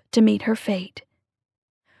off to meet her fate.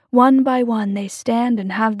 One by one they stand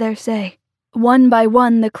and have their say. One by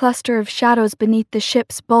one the cluster of shadows beneath the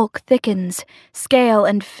ship's bulk thickens, scale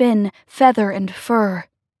and fin, feather and fur.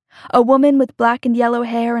 A woman with black and yellow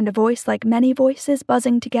hair and a voice like many voices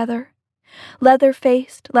buzzing together.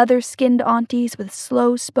 Leather-faced, leather-skinned aunties with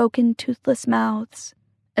slow-spoken, toothless mouths.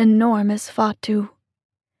 Enormous fatu.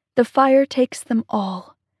 The fire takes them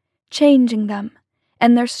all, changing them,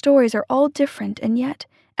 and their stories are all different and yet,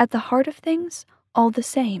 at the heart of things, all the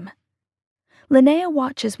same. Linnea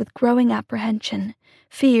watches with growing apprehension,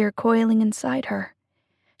 fear coiling inside her.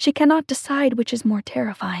 She cannot decide which is more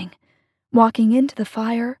terrifying, walking into the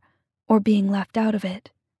fire or being left out of it.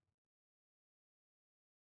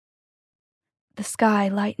 The sky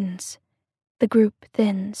lightens. The group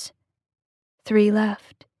thins. 3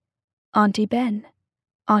 left. Auntie Ben,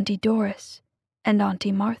 Auntie Doris, and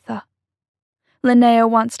Auntie Martha. Linnea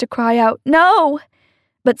wants to cry out, "No!"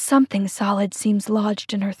 But something solid seems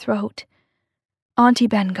lodged in her throat. Auntie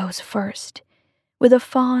Ben goes first. With a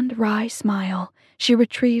fond, wry smile, she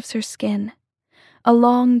retrieves her skin. A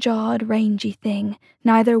long-jawed, rangy thing,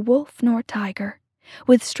 neither wolf nor tiger,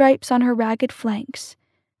 with stripes on her ragged flanks.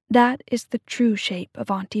 That is the true shape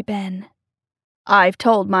of Auntie Ben. "I've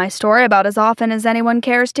told my story about as often as anyone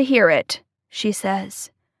cares to hear it," she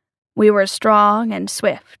says. "We were strong and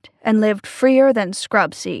swift, and lived freer than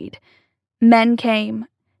scrub seed. Men came.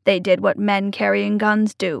 They did what men carrying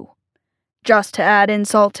guns do. Just to add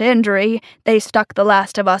insult to injury, they stuck the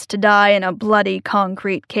last of us to die in a bloody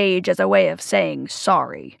concrete cage as a way of saying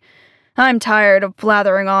sorry. I'm tired of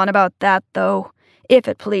blathering on about that, though. If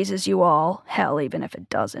it pleases you all, hell, even if it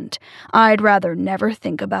doesn't, I'd rather never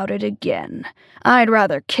think about it again. I'd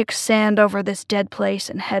rather kick sand over this dead place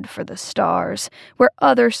and head for the stars, where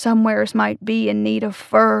other somewheres might be in need of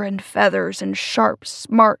fur and feathers and sharp,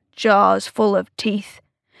 smart jaws full of teeth.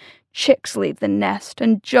 Chicks leave the nest,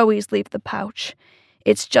 and joeys leave the pouch.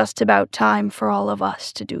 It's just about time for all of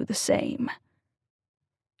us to do the same."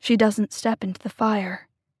 She doesn't step into the fire.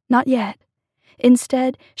 Not yet.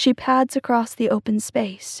 Instead, she pads across the open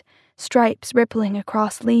space, stripes rippling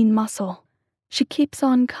across lean muscle. She keeps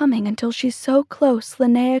on coming until she's so close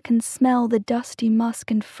Linnea can smell the dusty musk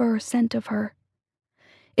and fur scent of her.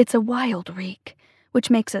 It's a wild reek, which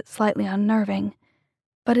makes it slightly unnerving,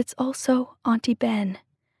 but it's also Auntie Ben,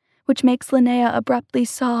 which makes Linnea abruptly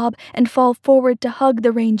sob and fall forward to hug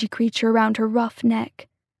the rangy creature around her rough neck.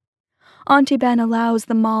 Auntie Ben allows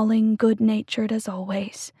the mauling, good-natured as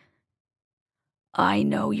always. "I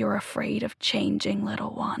know you're afraid of changing,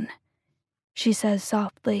 little one," she says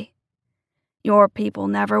softly. "Your people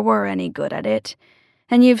never were any good at it,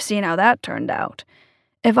 and you've seen how that turned out.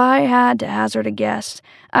 If I had to hazard a guess,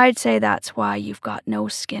 I'd say that's why you've got no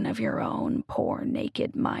skin of your own, poor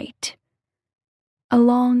naked mite." A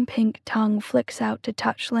long pink tongue flicks out to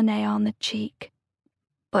touch Linnea on the cheek.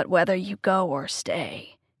 "But whether you go or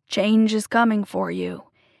stay, change is coming for you,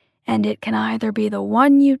 and it can either be the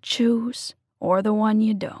one you choose or the one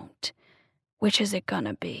you don't. Which is it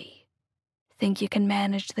gonna be? Think you can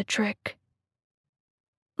manage the trick?"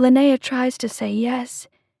 Linnea tries to say yes.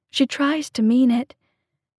 She tries to mean it.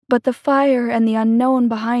 But the fire and the unknown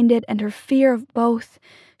behind it and her fear of both,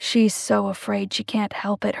 she's so afraid she can't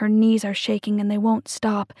help it, her knees are shaking and they won't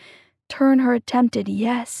stop, turn her attempted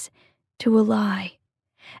yes to a lie.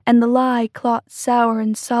 And the lie clots sour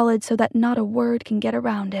and solid so that not a word can get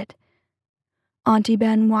around it. Auntie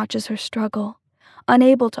Ben watches her struggle,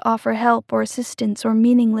 unable to offer help or assistance or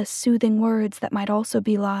meaningless soothing words that might also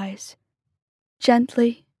be lies.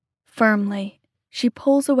 Gently, firmly, she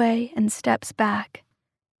pulls away and steps back.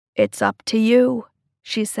 "It's up to you,"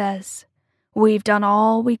 she says. "We've done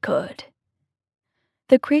all we could."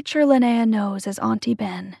 The creature Linnea knows as Auntie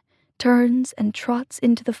Ben turns and trots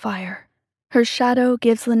into the fire. Her shadow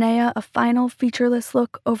gives Linnea a final featureless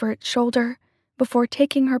look over its shoulder before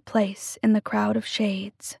taking her place in the crowd of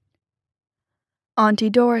shades. Auntie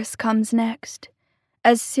Doris comes next,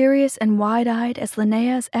 as serious and wide-eyed as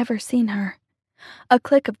Linnea's ever seen her. A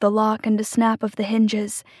click of the lock and a snap of the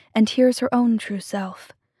hinges, and here's her own true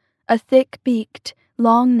self. A thick-beaked,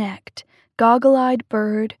 long-necked, goggle-eyed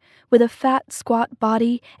bird with a fat, squat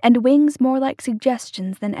body and wings more like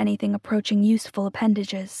suggestions than anything approaching useful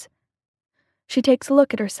appendages. She takes a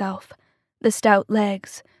look at herself, the stout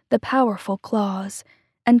legs, the powerful claws,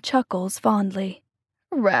 and chuckles fondly.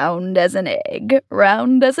 Round as an egg,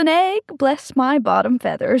 bless my bottom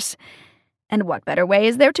feathers. And what better way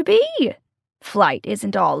is there to be? Flight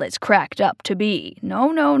isn't all it's cracked up to be.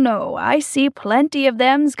 No, I see plenty of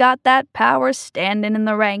them's got that power standing in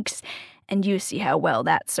the ranks, and you see how well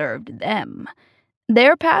that served them.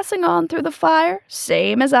 They're passing on through the fire,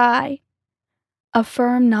 same as I. A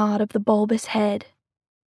firm nod of the bulbous head.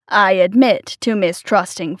 I admit to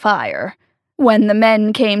mistrusting fire. When the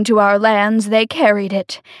men came to our lands, they carried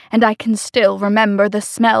it, and I can still remember the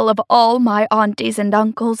smell of all my aunties and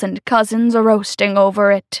uncles and cousins roasting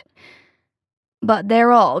over it. But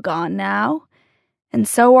they're all gone now, and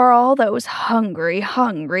so are all those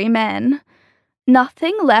hungry men.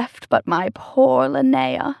 Nothing left but my poor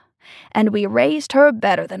Linnea, and we raised her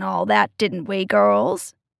better than all that, didn't we,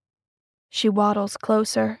 girls? She waddles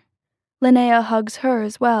closer. Linnea hugs her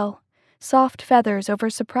as well, soft feathers over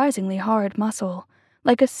surprisingly hard muscle,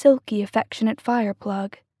 like a silky, affectionate fire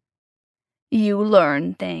plug. You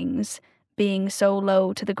learn things, being so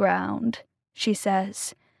low to the ground, she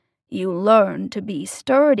says. You learn to be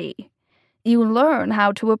sturdy. You learn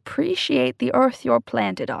how to appreciate the earth you're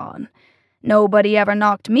planted on. Nobody ever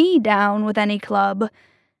knocked me down with any club.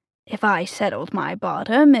 If I settled my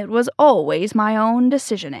bottom, it was always my own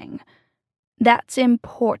decisioning. That's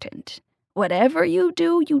important. Whatever you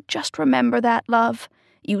do, you just remember that, love.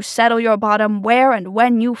 You settle your bottom where and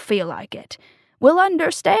when you feel like it. We'll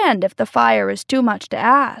understand if the fire is too much to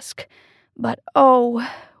ask. But oh,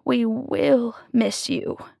 we will miss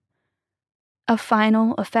you. A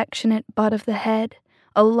final affectionate butt of the head,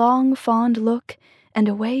 a long fond look, and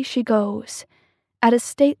away she goes, at as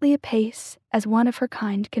stately a pace as one of her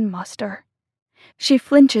kind can muster. She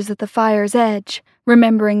flinches at the fire's edge,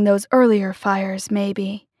 remembering those earlier fires,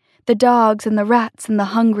 maybe, the dogs and the rats and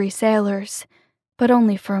the hungry sailors, but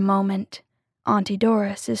only for a moment. Auntie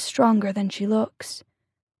Doris is stronger than she looks.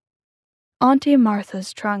 Auntie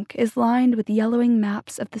Martha's trunk is lined with yellowing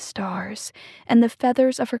maps of the stars, and the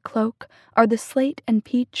feathers of her cloak are the slate and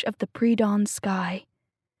peach of the pre-dawn sky.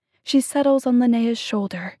 She settles on Linnea's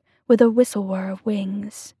shoulder with a whistle-whir of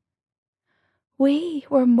wings. We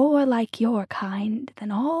were more like your kind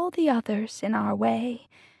than all the others in our way,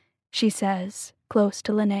 she says, close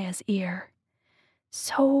to Linnea's ear.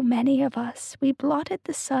 So many of us, we blotted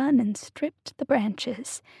the sun and stripped the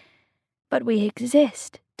branches. But we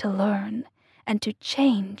exist to learn and to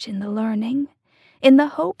change in the learning, in the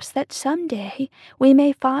hopes that someday we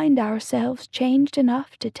may find ourselves changed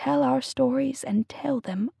enough to tell our stories and tell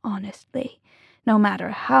them honestly, no matter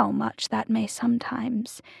how much that may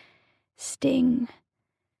sometimes sting.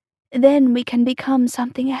 Then we can become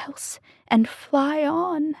something else and fly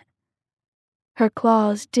on. Her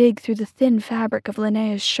claws dig through the thin fabric of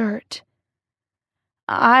Linnea's shirt.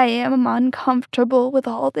 I am uncomfortable with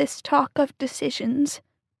all this talk of decisions.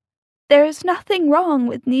 There's nothing wrong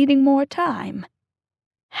with needing more time.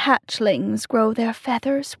 Hatchlings grow their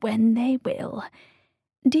feathers when they will.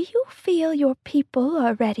 Do you feel your people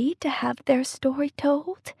are ready to have their story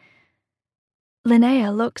told?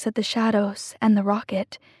 Linnea looks at the shadows and the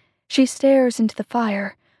rocket. She stares into the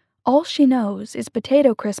fire. All she knows is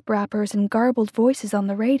potato crisp wrappers and garbled voices on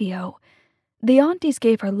the radio. The aunties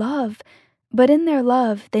gave her love, but in their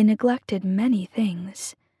love they neglected many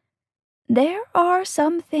things. There are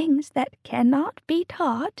some things that cannot be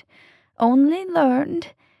taught, only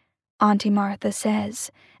learned, Auntie Martha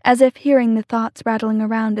says, as if hearing the thoughts rattling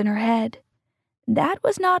around in her head. That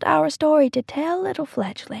was not our story to tell, little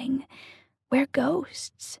fledgling. We're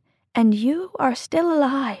ghosts, and you are still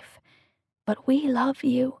alive, but we love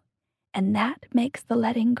you, and that makes the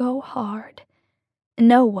letting go hard.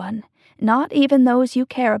 No one, not even those you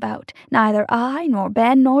care about, neither I nor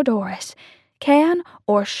Ben nor Doris, can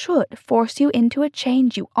or should force you into a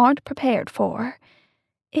change you aren't prepared for.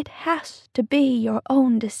 It has to be your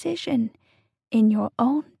own decision, in your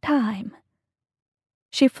own time.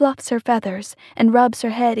 She fluffs her feathers and rubs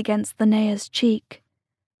her head against Linnea's cheek.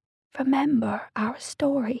 Remember our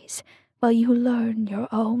stories while you learn your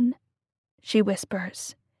own, she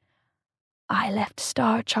whispers. I left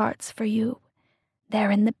star charts for you.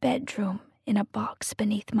 They're in the bedroom, in a box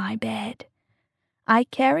beneath my bed. I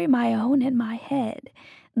carry my own in my head,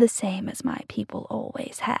 the same as my people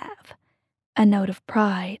always have. A note of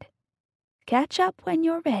pride. Catch up when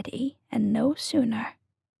you're ready, and no sooner.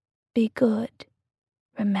 Be good.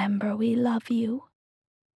 Remember we love you.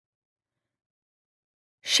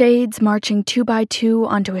 Shades marching 2 by 2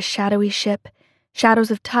 onto a shadowy ship,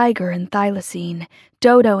 shadows of tiger and thylacine,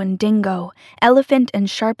 dodo and dingo, elephant and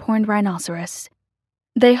sharp-horned rhinoceros.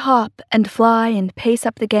 They hop and fly and pace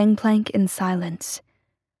up the gangplank in silence.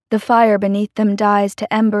 The fire beneath them dies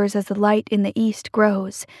to embers as the light in the east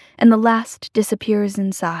grows, and the last disappears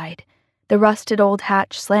inside, the rusted old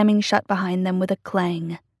hatch slamming shut behind them with a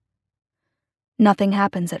clang. Nothing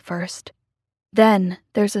happens at first. Then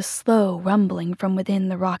there's a slow rumbling from within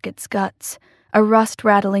the rocket's guts, a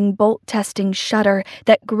rust-rattling, bolt-testing shudder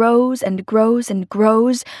that grows and grows and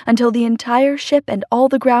grows until the entire ship and all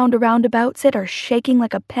the ground around about it are shaking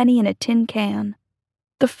like a penny in a tin can.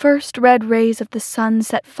 The first red rays of the sun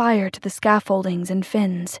set fire to the scaffoldings and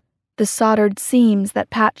fins, the soldered seams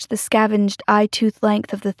that patch the scavenged eye-tooth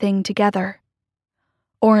length of the thing together.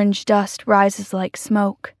 Orange dust rises like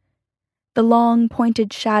smoke. The long,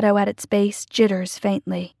 pointed shadow at its base jitters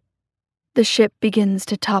faintly. The ship begins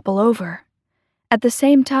to topple over. At the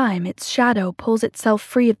same time, its shadow pulls itself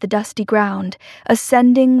free of the dusty ground,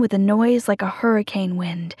 ascending with a noise like a hurricane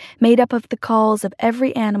wind, made up of the calls of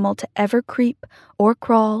every animal to ever creep, or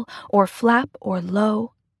crawl, or flap, or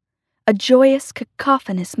low. A joyous,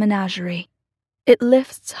 cacophonous menagerie. It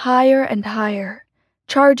lifts higher and higher,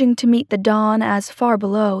 charging to meet the dawn as far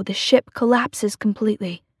below the ship collapses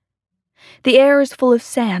completely. The air is full of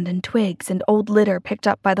sand and twigs and old litter picked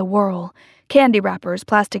up by the whirl, candy wrappers,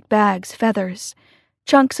 plastic bags, feathers.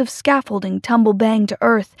 Chunks of scaffolding tumble bang to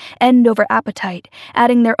earth, end over appetite,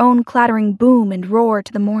 adding their own clattering boom and roar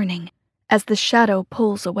to the morning, as the shadow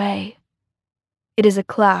pulls away. It is a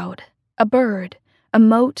cloud, a bird, a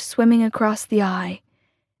mote swimming across the eye,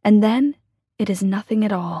 and then it is nothing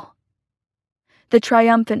at all. The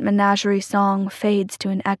triumphant menagerie song fades to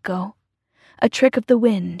an echo, a trick of the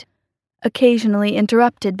wind, occasionally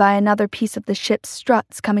interrupted by another piece of the ship's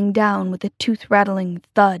struts coming down with a tooth-rattling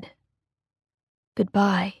thud.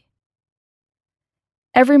 Goodbye.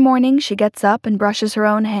 Every morning she gets up and brushes her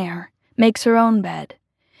own hair, makes her own bed.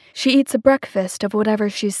 She eats a breakfast of whatever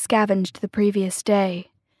she's scavenged the previous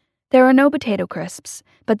day. There are no potato crisps,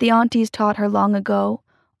 but the aunties taught her long ago,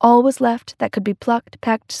 all was left that could be plucked,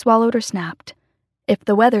 pecked, swallowed, or snapped. If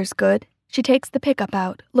the weather's good, she takes the pickup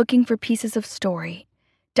out, looking for pieces of story.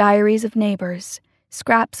 Diaries of neighbors,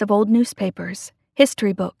 scraps of old newspapers,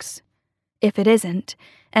 history books. If it isn't,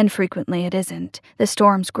 and frequently it isn't, the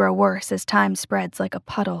storms grow worse as time spreads like a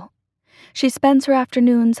puddle. She spends her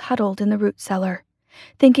afternoons huddled in the root cellar,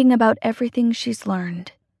 thinking about everything she's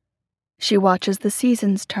learned. She watches the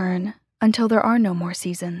seasons turn until there are no more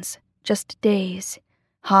seasons, just days,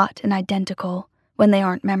 hot and identical when they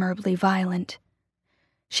aren't memorably violent.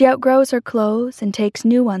 She outgrows her clothes and takes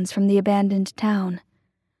new ones from the abandoned town.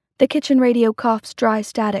 The kitchen radio coughs dry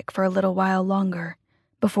static for a little while longer,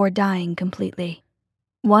 before dying completely.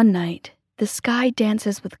 One night, the sky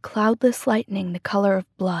dances with cloudless lightning the color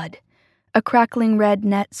of blood, a crackling red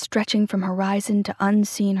net stretching from horizon to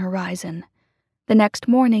unseen horizon. The next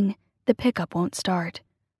morning, the pickup won't start.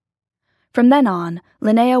 From then on,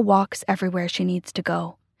 Linnea walks everywhere she needs to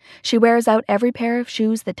go. She wears out every pair of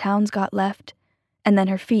shoes the town's got left, and then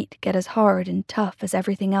her feet get as hard and tough as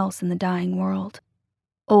everything else in the dying world.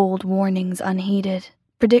 Old warnings unheeded,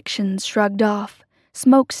 predictions shrugged off,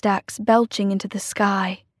 smokestacks belching into the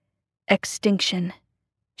sky. Extinction.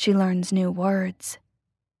 She learns new words.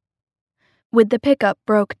 With the pickup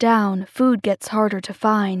broke down, food gets harder to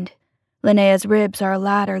find. Linnea's ribs are a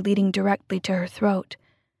ladder leading directly to her throat.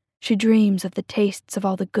 She dreams of the tastes of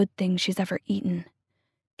all the good things she's ever eaten.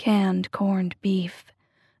 Canned corned beef,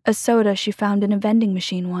 a soda she found in a vending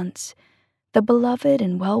machine once, the beloved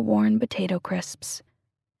and well-worn potato crisps.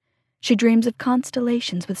 She dreams of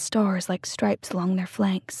constellations with stars like stripes along their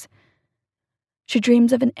flanks. She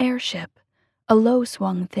dreams of an airship, a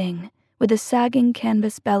low-swung thing, with a sagging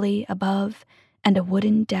canvas belly above and a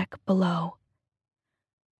wooden deck below.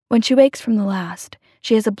 When she wakes from the last,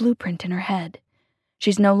 she has a blueprint in her head.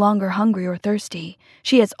 She's no longer hungry or thirsty.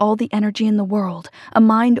 She has all the energy in the world, a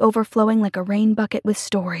mind overflowing like a rain bucket with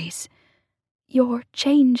stories. "You're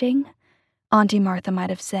changing," Auntie Martha might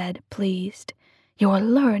have said, pleased. "You're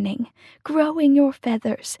learning, growing your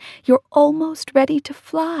feathers. You're almost ready to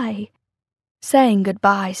fly." Saying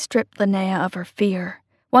goodbye stripped Linnea of her fear.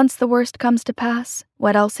 Once the worst comes to pass,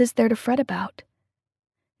 what else is there to fret about?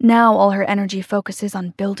 Now all her energy focuses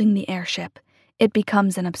on building the airship. It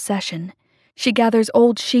becomes an obsession. She gathers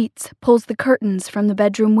old sheets, pulls the curtains from the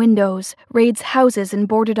bedroom windows, raids houses and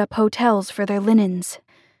boarded-up hotels for their linens.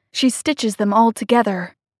 She stitches them all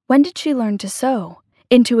together. When did she learn to sew?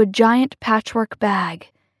 Into a giant patchwork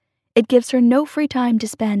bag. It gives her no free time to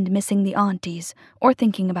spend missing the aunties or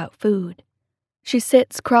thinking about food. She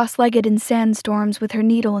sits cross-legged in sandstorms with her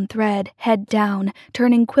needle and thread, head down,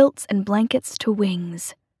 turning quilts and blankets to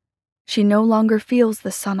wings. She no longer feels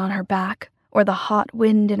the sun on her back or the hot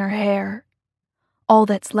wind in her hair. All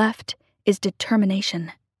that's left is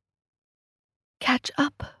determination. Catch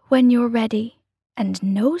up when you're ready, and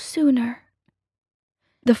no sooner.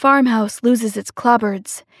 The farmhouse loses its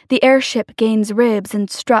clobbards. The airship gains ribs and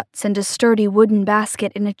struts and a sturdy wooden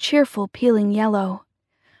basket in a cheerful peeling yellow.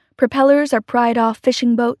 Propellers are pried off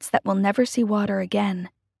fishing boats that will never see water again.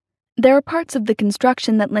 There are parts of the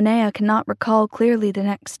construction that Linnea cannot recall clearly the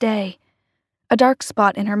next day. A dark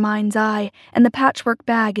spot in her mind's eye, and the patchwork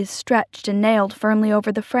bag is stretched and nailed firmly over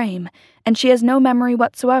the frame, and she has no memory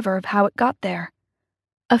whatsoever of how it got there.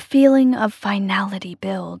 A feeling of finality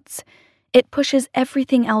builds. It pushes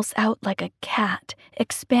everything else out like a cat,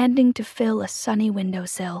 expanding to fill a sunny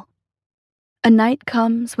windowsill. A night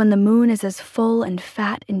comes when the moon is as full and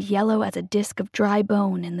fat and yellow as a disk of dry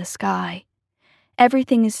bone in the sky.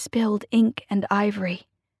 Everything is spilled ink and ivory.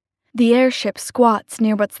 The airship squats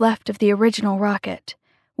near what's left of the original rocket,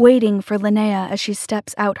 waiting for Linnea as she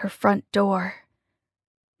steps out her front door.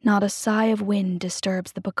 Not a sigh of wind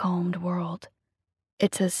disturbs the becalmed world.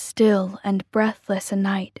 It's as still and breathless a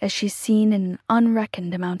night as she's seen in an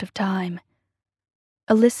unreckoned amount of time.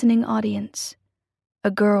 A listening audience. A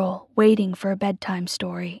girl waiting for a bedtime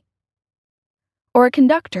story. Or a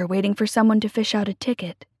conductor waiting for someone to fish out a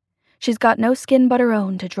ticket. She's got no skin but her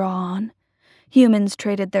own to draw on. Humans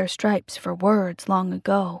traded their stripes for words long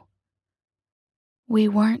ago. We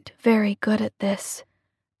weren't very good at this,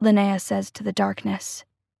 Linnea says to the darkness.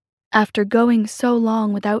 After going so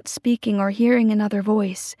long without speaking or hearing another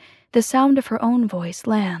voice, the sound of her own voice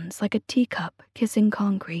lands like a teacup kissing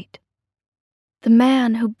concrete. The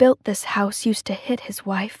man who built this house used to hit his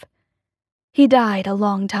wife. He died a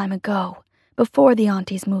long time ago, before the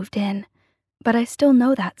aunties moved in, but I still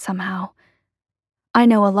know that somehow. I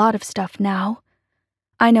know a lot of stuff now.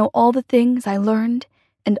 I know all the things I learned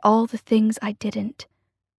and all the things I didn't.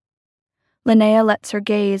 Linnea lets her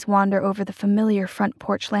gaze wander over the familiar front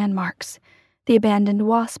porch landmarks, the abandoned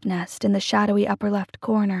wasp nest in the shadowy upper left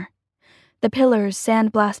corner, the pillars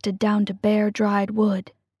sandblasted down to bare, dried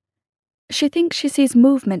wood. She thinks she sees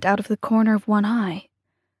movement out of the corner of one eye,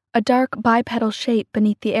 a dark bipedal shape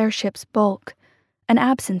beneath the airship's bulk, an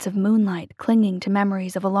absence of moonlight clinging to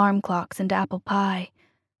memories of alarm clocks and apple pie.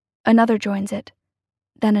 Another joins it,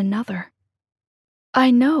 then another. I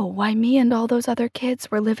know why me and all those other kids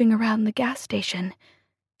were living around the gas station,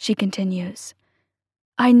 she continues.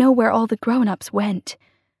 I know where all the grown-ups went.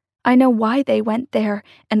 I know why they went there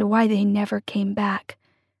and why they never came back.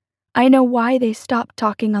 I know why they stopped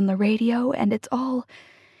talking on the radio, and it's all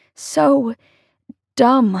so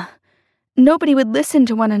dumb. Nobody would listen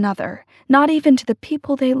to one another, not even to the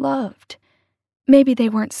people they loved. Maybe they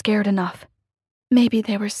weren't scared enough. Maybe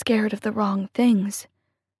they were scared of the wrong things.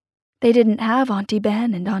 They didn't have Auntie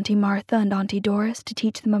Ben and Auntie Martha and Auntie Doris to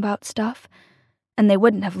teach them about stuff, and they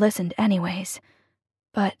wouldn't have listened anyways.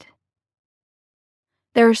 But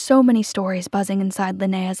there are so many stories buzzing inside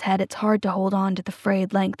Linnea's head it's hard to hold on to the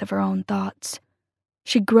frayed length of her own thoughts.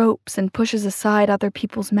 She gropes and pushes aside other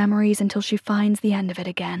people's memories until she finds the end of it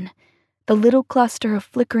again. The little cluster of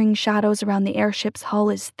flickering shadows around the airship's hull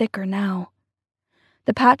is thicker now.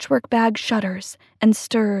 The patchwork bag shudders and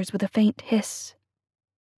stirs with a faint hiss.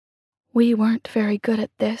 We weren't very good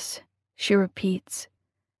at this, she repeats,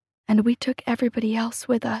 and we took everybody else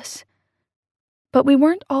with us. But we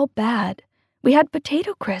weren't all bad. We had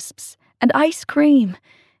potato crisps and ice cream,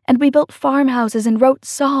 and we built farmhouses and wrote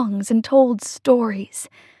songs and told stories.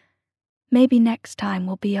 Maybe next time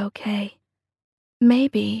we'll be okay.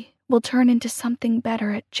 Maybe we'll turn into something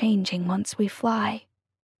better at changing once we fly.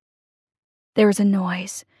 There is a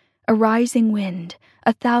noise, a rising wind,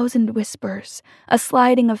 1,000 whispers, a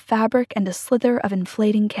sliding of fabric and a slither of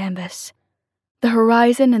inflating canvas. The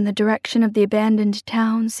horizon in the direction of the abandoned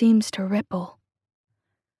town seems to ripple.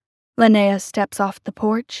 Linnea steps off the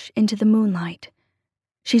porch into the moonlight.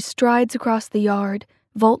 She strides across the yard,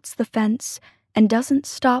 vaults the fence, and doesn't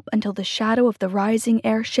stop until the shadow of the rising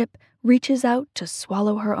airship reaches out to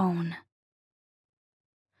swallow her own.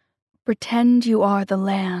 Pretend you are the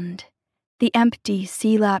land, the empty,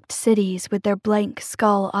 sea-lapped cities with their blank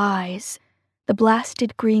skull eyes, the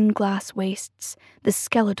blasted green glass wastes, the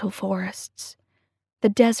skeletal forests, the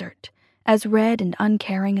desert, as red and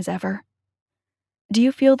uncaring as ever. Do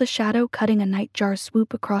you feel the shadow cutting a nightjar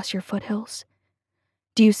swoop across your foothills?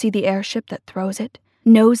 Do you see the airship that throws it,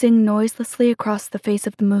 nosing noiselessly across the face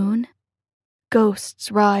of the moon?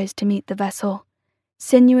 Ghosts rise to meet the vessel,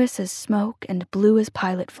 sinuous as smoke and blue as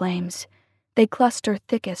pilot flames. They cluster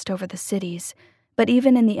thickest over the cities, but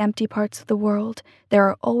even in the empty parts of the world, there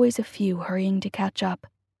are always a few hurrying to catch up.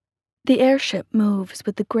 The airship moves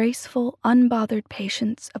with the graceful, unbothered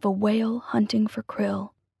patience of a whale hunting for krill.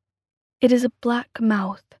 It is a black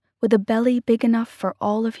mouth, with a belly big enough for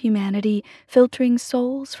all of humanity, filtering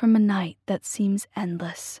souls from a night that seems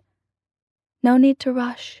endless. No need to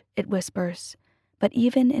rush, it whispers, but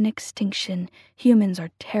even in extinction, humans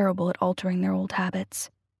are terrible at altering their old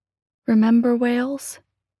habits. Remember whales?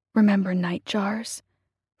 Remember nightjars?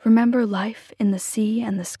 Remember life in the sea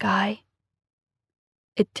and the sky?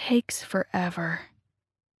 It takes forever.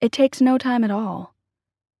 It takes no time at all.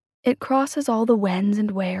 It crosses all the whens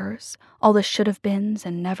and wheres, all the should-have-beens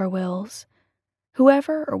and never-wills.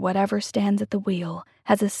 Whoever or whatever stands at the wheel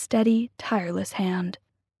has a steady, tireless hand.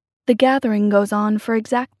 The gathering goes on for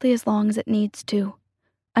exactly as long as it needs to,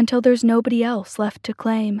 until there's nobody else left to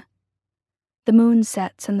claim. The moon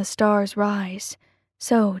sets and the stars rise,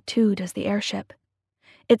 so too does the airship.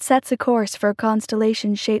 It sets a course for a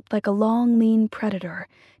constellation shaped like a long, lean predator,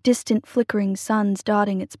 distant flickering suns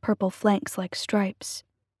dotting its purple flanks like stripes.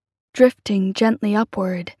 Drifting gently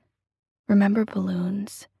upward. Remember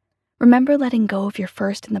balloons? Remember letting go of your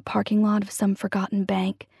first in the parking lot of some forgotten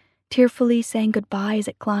bank, tearfully saying goodbye as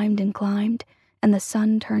it climbed and climbed, and the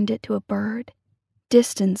sun turned it to a bird?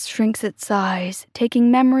 Distance shrinks its size, taking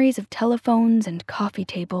memories of telephones and coffee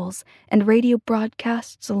tables and radio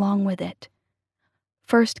broadcasts along with it.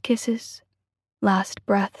 First kisses, last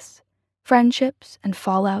breaths, friendships and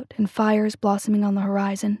fallout and fires blossoming on the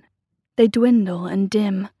horizon. They dwindle and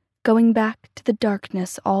dim, going back to the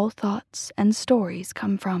darkness all thoughts and stories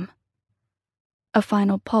come from. A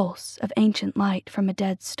final pulse of ancient light from a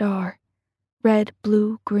dead star, red,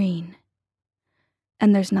 blue, green.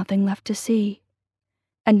 And there's nothing left to see,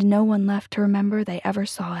 and no one left to remember they ever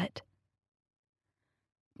saw it.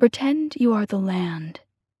 Pretend you are the land.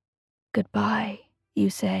 Goodbye, you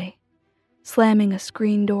say, slamming a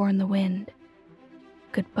screen door in the wind.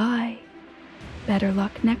 Goodbye. Better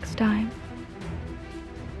luck next time.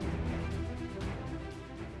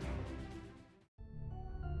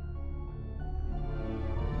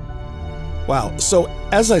 Wow. So,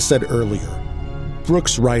 as I said earlier,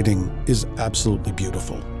 Brooke's writing is absolutely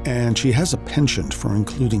beautiful, and she has a penchant for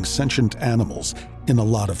including sentient animals in a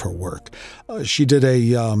lot of her work. She did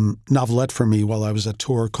a novelette for me while I was at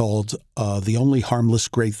tour called The Only Harmless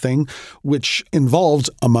Great Thing, which involved,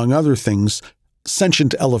 among other things,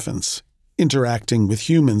 sentient elephants interacting with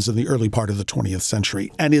humans in the early part of the 20th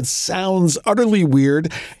century. And it sounds utterly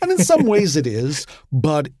weird, and in some ways it is,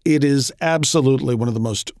 but it is absolutely one of the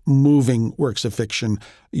most moving works of fiction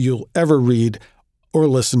you'll ever read or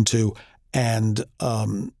listen to. And,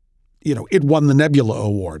 it won the Nebula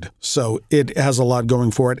Award, so it has a lot going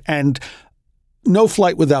for it. And No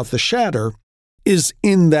Flight Without the Shatter is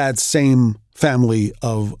in that same family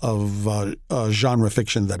of genre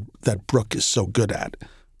fiction that Brooke is so good at.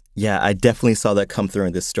 Yeah, I definitely saw that come through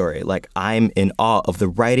in this story. Like, I'm in awe of the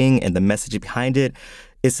writing and the message behind it.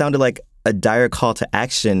 It sounded like a dire call to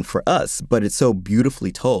action for us, but it's so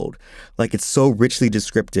beautifully told. Like, it's so richly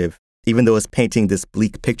descriptive, even though it's painting this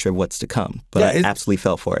bleak picture of what's to come. But I absolutely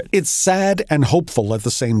fell for it. It's sad and hopeful at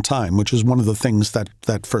the same time, which is one of the things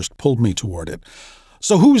that first pulled me toward it.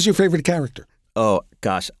 So who was your favorite character? Oh,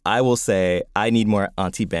 gosh, I will say I need more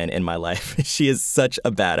Auntie Ben in my life. She is such a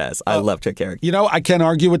badass. I loved her character. I can't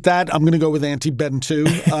argue with that. I'm going to go with Auntie Ben, too.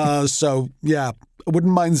 So, yeah,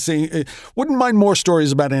 wouldn't mind more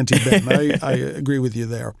stories about Auntie Ben. I agree with you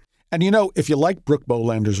there. And if you like Brooke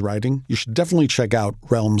Bolander's writing, you should definitely check out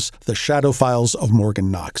Realm's The Shadow Files of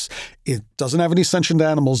Morgan Knox. It doesn't have any sentient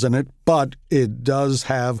animals in it, but it does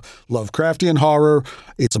have Lovecraftian horror.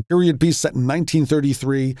 It's a period piece set in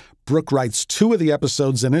 1933. Brooke writes 2 of the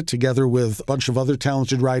episodes in it together with a bunch of other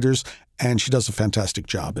talented writers, and she does a fantastic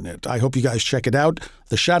job in it. I hope you guys check it out.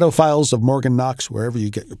 The Shadow Files of Morgan Knox, wherever you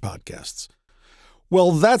get your podcasts.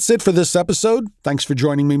 Well, that's it for this episode. Thanks for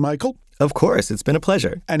joining me, Michael. Of course, it's been a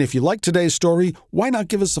pleasure. And if you like today's story, why not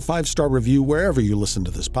give us a 5-star review wherever you listen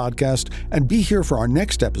to this podcast, and be here for our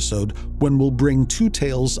next episode when we'll bring 2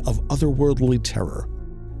 tales of otherworldly terror.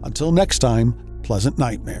 Until next time, pleasant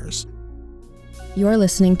nightmares. You're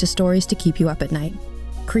listening to Stories to Keep You Up at Night,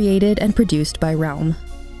 created and produced by Realm,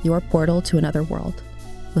 your portal to another world.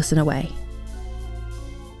 Listen away.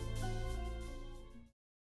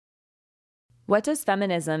 What does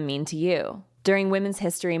feminism mean to you? During Women's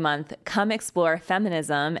History Month, come explore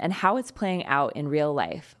feminism and how it's playing out in real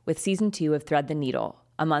life with Season 2 of Thread the Needle,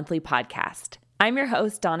 a monthly podcast. I'm your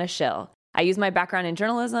host, Donna Schill. I use my background in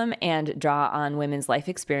journalism and draw on women's life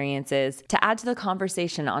experiences to add to the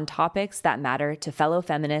conversation on topics that matter to fellow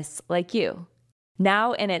feminists like you.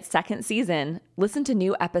 Now in its 2nd season, listen to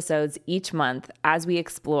new episodes each month as we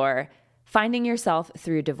explore finding yourself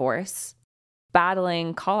through divorce,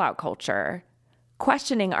 battling call-out culture,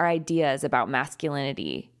 questioning our ideas about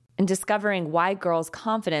masculinity, and discovering why girls'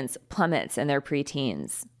 confidence plummets in their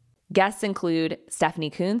preteens. Guests include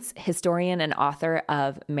Stephanie Kuntz, historian and author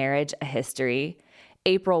of Marriage, a History,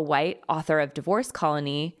 April White, author of Divorce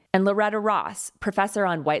Colony, and Loretta Ross, professor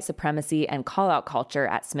on white supremacy and call-out culture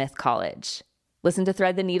at Smith College. Listen to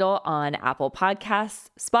Thread the Needle on Apple Podcasts,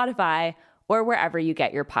 Spotify, or wherever you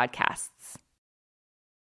get your podcasts.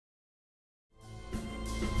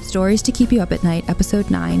 Stories to Keep You Up at Night,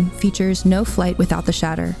 Episode 9, features No Flight Without the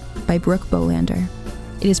Shatter by Brooke Bolander.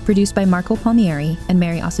 It is produced by Marco Palmieri and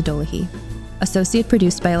Mary Osadolahi. Associate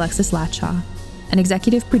produced by Alexis Latshaw. And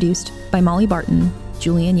executive produced by Molly Barton,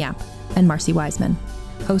 Julian Yap, and Marcy Wiseman.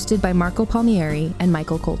 Hosted by Marco Palmieri and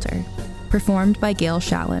Michael Coulter. Performed by Gail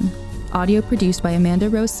Shallon. Audio produced by Amanda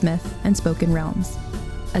Rose Smith and Spoken Realms.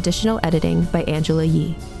 Additional editing by Angela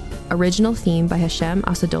Yee. Original theme by Hashem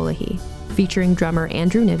Asadolahi, featuring drummer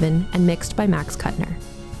Andrew Niven and mixed by Max Kuttner.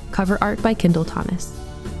 Cover art by Kendall Thomas.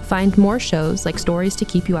 Find more shows like Stories to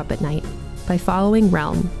Keep You Up at Night by following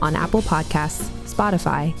Realm on Apple Podcasts,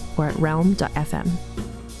 Spotify, or at realm.fm.